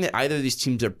not saying that either of these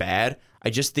teams are bad. I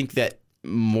just think that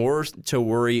more to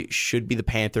worry should be the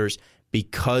Panthers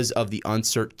because of the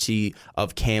uncertainty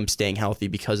of Cam staying healthy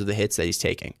because of the hits that he's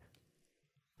taking.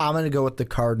 I'm going to go with the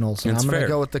Cardinals. I'm going to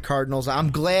go with the Cardinals.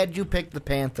 I'm glad you picked the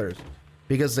Panthers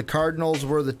because the Cardinals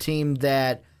were the team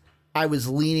that I was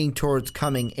leaning towards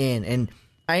coming in. And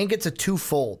I think it's a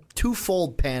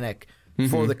twofold panic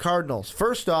for the Cardinals.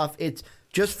 First off, it's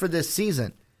just for this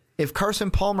season. If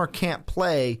Carson Palmer can't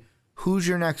play, who's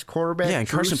your next quarterback? Yeah, and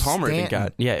Carson Palmer even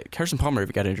got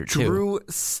injured too. Drew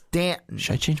Stanton.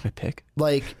 Should I change my pick?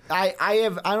 Like I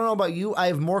don't know about you, I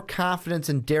have more confidence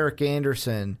in Derek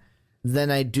Anderson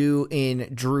than I do in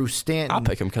Drew Stanton. I'll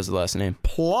pick him because of the last name.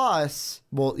 Plus,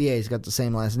 well, yeah, he's got the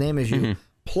same last name as you.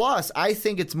 Plus, I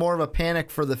think it's more of a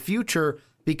panic for the future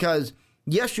because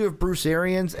yes, you have Bruce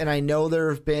Arians, and I know there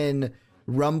have been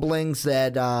rumblings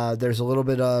that there's a little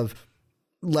bit of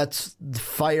let's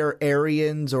fire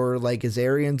Arians or like is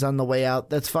Arians on the way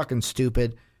out? That's fucking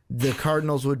stupid. The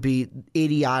Cardinals would be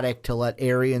idiotic to let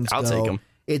Arians go. I'll take him.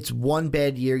 It's one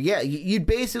bad year. Yeah, you'd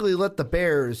basically let the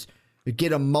Bears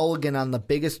get a mulligan on the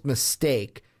biggest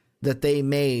mistake that they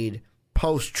made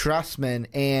post-Trustman.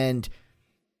 And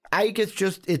I think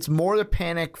it's more the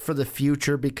panic for the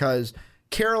future because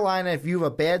Carolina, if you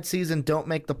have a bad season, don't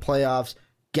make the playoffs,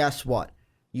 guess what?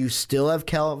 You still have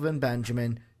Kelvin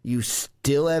Benjamin. You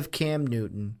still have Cam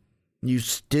Newton. You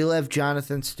still have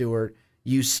Jonathan Stewart.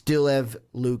 You still have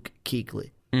Luke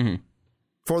Kuechly.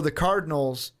 For the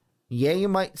Cardinals, yeah, you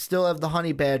might still have the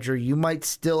Honey Badger. You might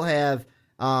still have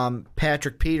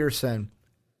Patrick Peterson.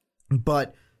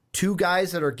 But two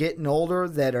guys that are getting older,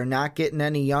 that are not getting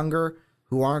any younger,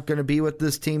 who aren't going to be with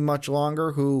this team much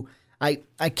longer, who I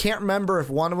can't remember if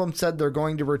one of them said they're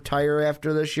going to retire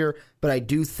after this year, but I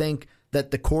do think that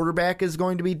the quarterback is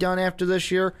going to be done after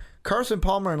this year. Carson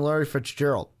Palmer and Larry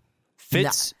Fitzgerald.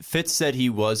 Fitz said he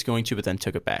was going to, but then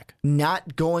took it back.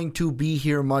 Not going to be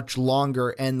here much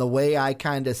longer, and the way I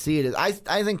kind of see it is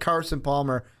I think Carson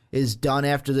Palmer is done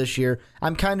after this year.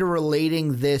 I'm kind of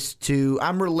relating his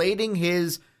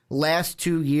last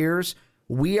 2 years.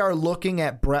 We are looking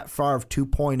at Brett Favre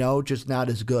 2.0, just not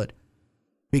as good.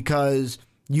 Because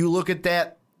you look at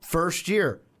that first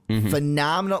year,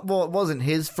 phenomenal. Well, it wasn't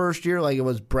his first year like it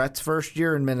was Brett's first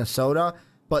year in Minnesota,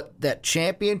 but that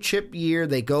championship year,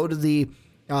 they go to the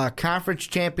conference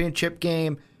championship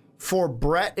game. For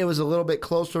Brett, it was a little bit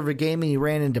closer of a game, and he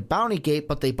ran into Bountygate,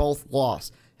 but they both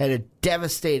lost. Had a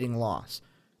devastating loss.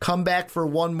 Come back for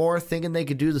one more, thinking they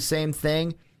could do the same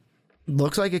thing.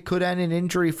 Looks like it could end in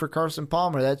injury for Carson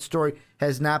Palmer. That story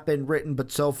has not been written,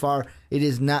 but so far it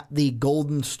is not the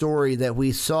golden story that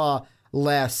we saw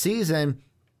last season.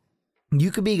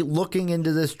 You could be looking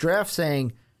into this draft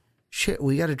saying, shit,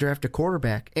 we got to draft a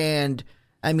quarterback. And,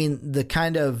 I mean, the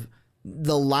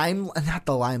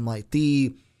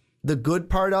good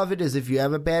part of it is if you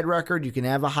have a bad record, you can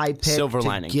have a high pick. Silver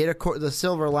lining. The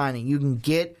silver lining. You can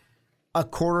get a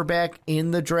quarterback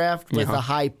in the draft with a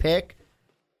high pick.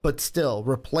 But still,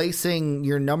 replacing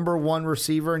your number one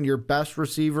receiver and your best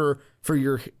receiver for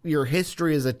your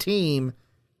history as a team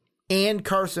and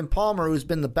Carson Palmer, who's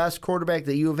been the best quarterback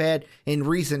that you have had in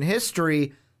recent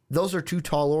history, those are two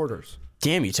tall orders.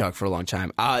 Damn, you talked for a long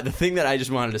time. The thing that I just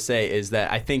wanted to say is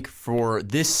that I think for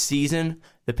this season,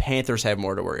 the Panthers have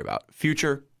more to worry about.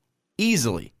 Future,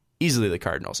 easily the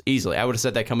Cardinals. Easily. I would have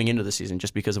said that coming into the season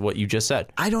just because of what you just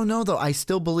said. I don't know, though. I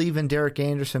still believe in Derek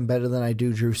Anderson better than I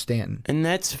do Drew Stanton. And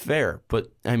that's fair.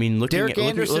 But, I mean, look at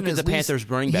the Panthers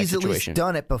running back situation. He's at least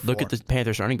done it before. Look at the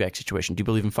Panthers running back situation. Do you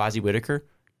believe in Fozzie Whitaker?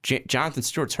 Jonathan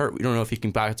Stewart's hurt. We don't know if he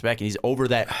can bounce back, and he's over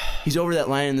that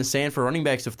line in the sand for running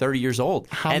backs of 30 years old.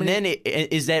 Then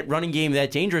is that running game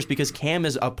that dangerous because Cam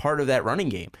is a part of that running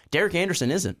game? Derek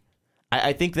Anderson isn't.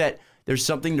 I think that there's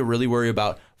something to really worry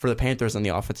about for the Panthers on the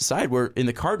offensive side, where in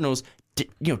the Cardinals,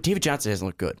 David Johnson hasn't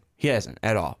looked good. He hasn't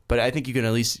at all. But I think you can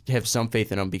at least have some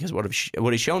faith in him because what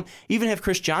he's shown. Even have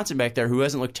Chris Johnson back there who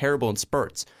hasn't looked terrible in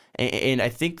spurts. And I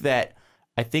think that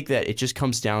it just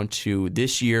comes down to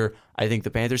this year. I think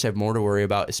the Panthers have more to worry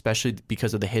about, especially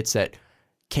because of the hits that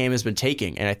Cam has been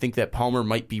taking. And I think that Palmer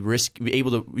might be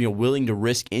willing to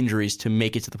risk injuries to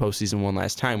make it to the postseason one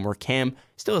last time, where Cam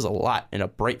still has a lot and a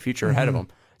bright future ahead of him.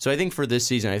 So I think for this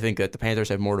season, I think that the Panthers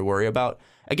have more to worry about.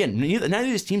 Again, neither of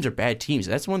these teams are bad teams.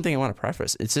 That's one thing I want to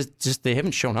preface. It's just they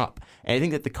haven't shown up. And I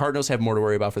think that the Cardinals have more to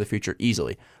worry about for the future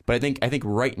easily. But I think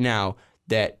right now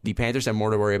that the Panthers have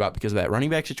more to worry about because of that running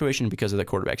back situation, because of that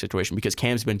quarterback situation, because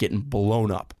Cam's been getting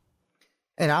blown up.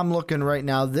 And I'm looking right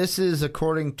now. This is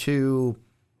according to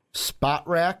Spot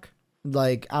Rack.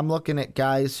 Like, I'm looking at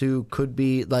guys who could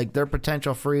be like their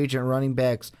potential free agent running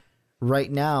backs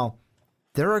right now.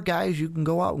 There are guys you can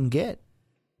go out and get.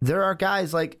 There are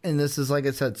guys like, and this is like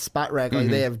I said, Spot Rack. Like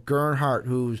they have Gernhardt,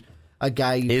 who's a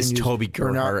guy you is can use. Toby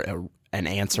Gernhardt an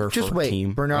answer just for wait, a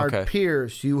team? Bernard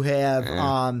Pierce. You have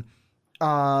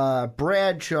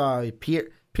Bradshaw.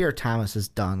 Pierre Thomas is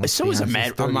done. So is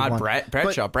Ahmad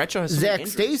Bradshaw. Bradshaw has Zach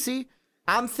Stacy.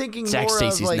 I'm thinking Zach more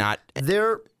Stacy's of like not.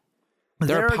 They're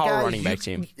a power running back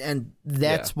team, and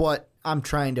that's what I'm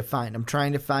trying to find. I'm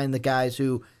trying to find the guys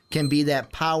who can be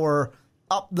that power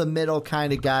up the middle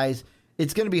kind of guys.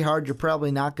 It's going to be hard. You're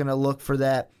probably not going to look for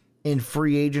that in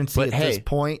free agency this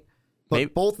point.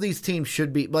 But both these teams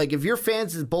should be like, if you're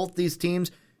fans of both these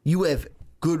teams, you have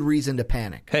good reason to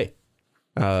panic. Hey,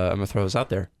 I'm gonna throw this out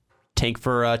there. Tank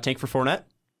for Fournette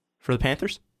for the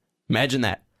Panthers. Imagine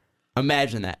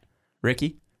that.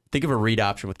 Ricky, think of a read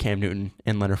option with Cam Newton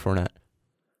and Leonard Fournette.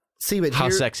 See, but how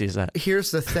sexy is that?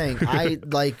 Here's the thing. I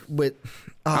like with.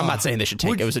 I'm not saying they should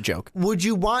tank. It was a joke. Would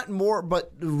you want more?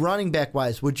 But running back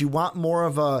wise, would you want more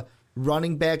of a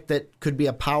running back that could be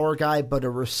a power guy, but a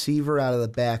receiver out of the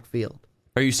backfield?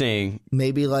 Are you saying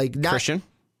maybe like Christian?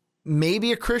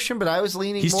 Maybe a Christian, but I was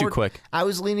leaning. He's too quick. I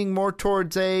was leaning more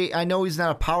towards I know he's not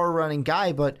a power running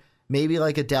guy, but maybe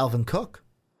like a Dalvin Cook.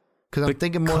 Because I'm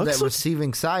thinking more of that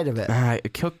receiving side of it.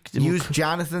 Use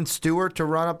Jonathan Stewart to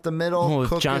run up the middle.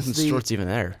 Well, Jonathan Stewart's even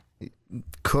there.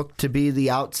 Cook to be the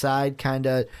outside kind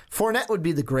of. Fournette would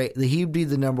be he'd be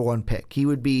the number one pick. He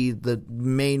would be the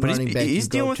main running back. He's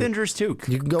dealing with injuries too.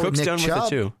 You can go Cook's with Nick done Chubb.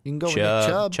 with it too. You can go with Nick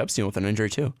Chubb. Chubb's dealing with an injury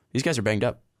too. These guys are banged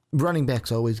up. Running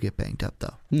backs always get banged up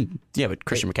though. Yeah, but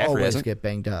Christian McCaffrey always doesn't get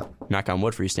banged up. Knock on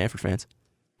wood for you Stanford fans.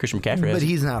 Christian McCaffrey but hasn't.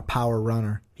 He's not a power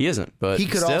runner. He isn't, but he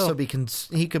could still. also be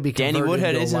he could be converted Danny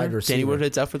Woodhead into a wide receiver. Danny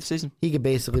Woodhead's out for the season. He could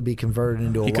basically be converted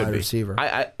into a wide receiver.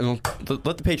 Let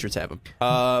the Patriots have him.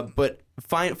 But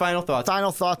final thoughts.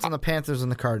 Final thoughts on the Panthers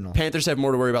and the Cardinals. Panthers have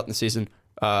more to worry about in the season.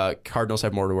 Cardinals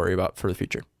have more to worry about for the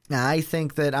future. Now, I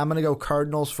think that I'm going to go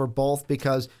Cardinals for both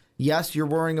because, yes, you're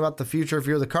worrying about the future if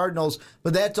you're the Cardinals,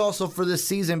 but that's also for this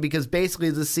season because basically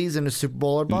this season is Super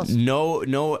Bowl or bust.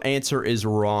 No answer is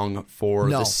wrong for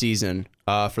the season.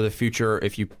 For the future,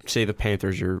 if you say the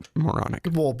Panthers, you're moronic.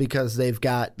 Well, because they've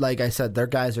got, like I said, their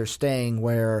guys are staying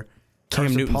where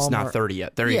Cam Newton's not 30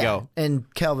 yet. There you go. And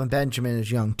Kelvin Benjamin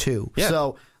is young too. Yeah.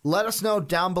 So let us know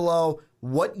down below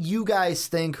what you guys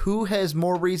think. Who has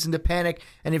more reason to panic?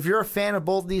 And if you're a fan of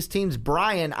both these teams,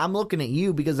 Brian, I'm looking at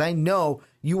you because I know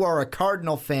you are a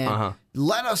Cardinal fan.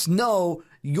 Let us know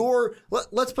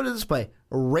let's put it this way.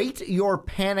 Rate your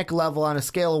panic level on a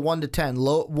scale of 1 to 10.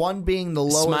 1 being the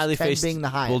lowest, smiley 10 face, being the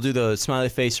highest. We'll do the smiley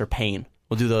face or pain.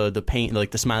 We'll do the pain,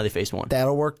 like the smiley face one.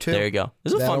 That'll work too. There you go.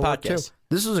 This is a fun podcast.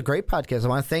 This was a great podcast. I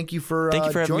want to thank you for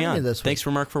having me on. this week. Thanks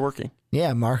for Mark for working.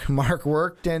 Yeah, Mark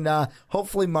worked, and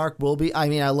hopefully Mark will be. I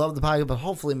mean, I love the podcast, but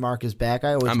hopefully Mark is back.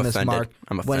 I always miss Mark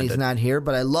when he's not here,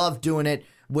 but I love doing it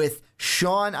with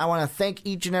Sean. I want to thank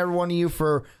each and every one of you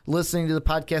for listening to the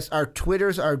podcast. Our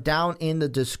Twitters are down in the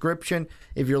description.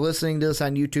 If you're listening to this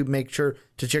on YouTube, make sure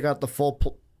to check out the full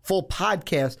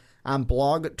podcast on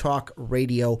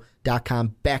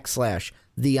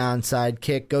blogtalkradio.com/The Onside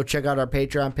Kick. Go check out our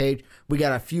Patreon page. We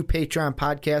got a few Patreon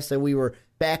podcasts that we were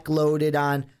backloaded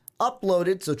on,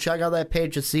 uploaded, so check out that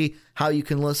page to see how you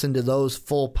can listen to those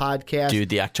full podcasts. Dude,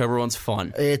 the October one's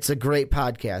fun. It's a great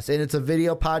podcast, and it's a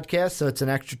video podcast, so it's an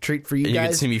extra treat for you guys. You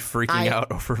can see me freaking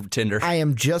out over Tinder. I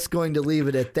am just going to leave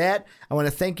it at that. I want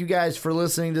to thank you guys for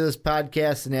listening to this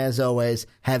podcast, and as always,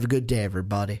 have a good day,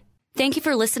 everybody. Thank you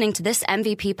for listening to this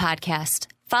MVP podcast.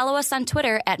 Follow us on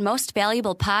Twitter at Most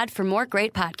Valuable Pod for more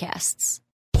great podcasts.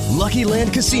 Lucky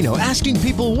Land Casino, asking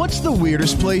people, what's the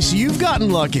weirdest place you've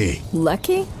gotten lucky?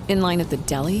 Lucky? In line at the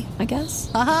deli, I guess?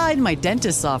 Aha, in my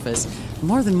dentist's office.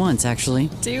 More than once,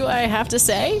 actually. Do I have to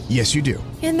say? Yes, you do.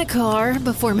 In the car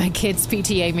before my kids'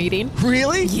 PTA meeting.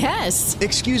 Really? Yes.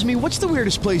 Excuse me, what's the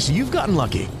weirdest place you've gotten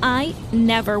lucky? I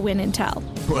never win and tell.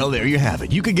 Well, there you have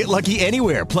it. You can get lucky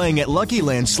anywhere, playing at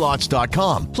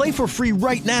LuckyLandSlots.com. Play for free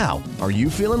right now. Are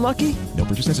you feeling lucky? No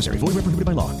purchase necessary. Void where prohibited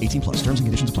by law. 18 plus. Terms and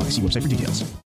conditions apply. See website for details.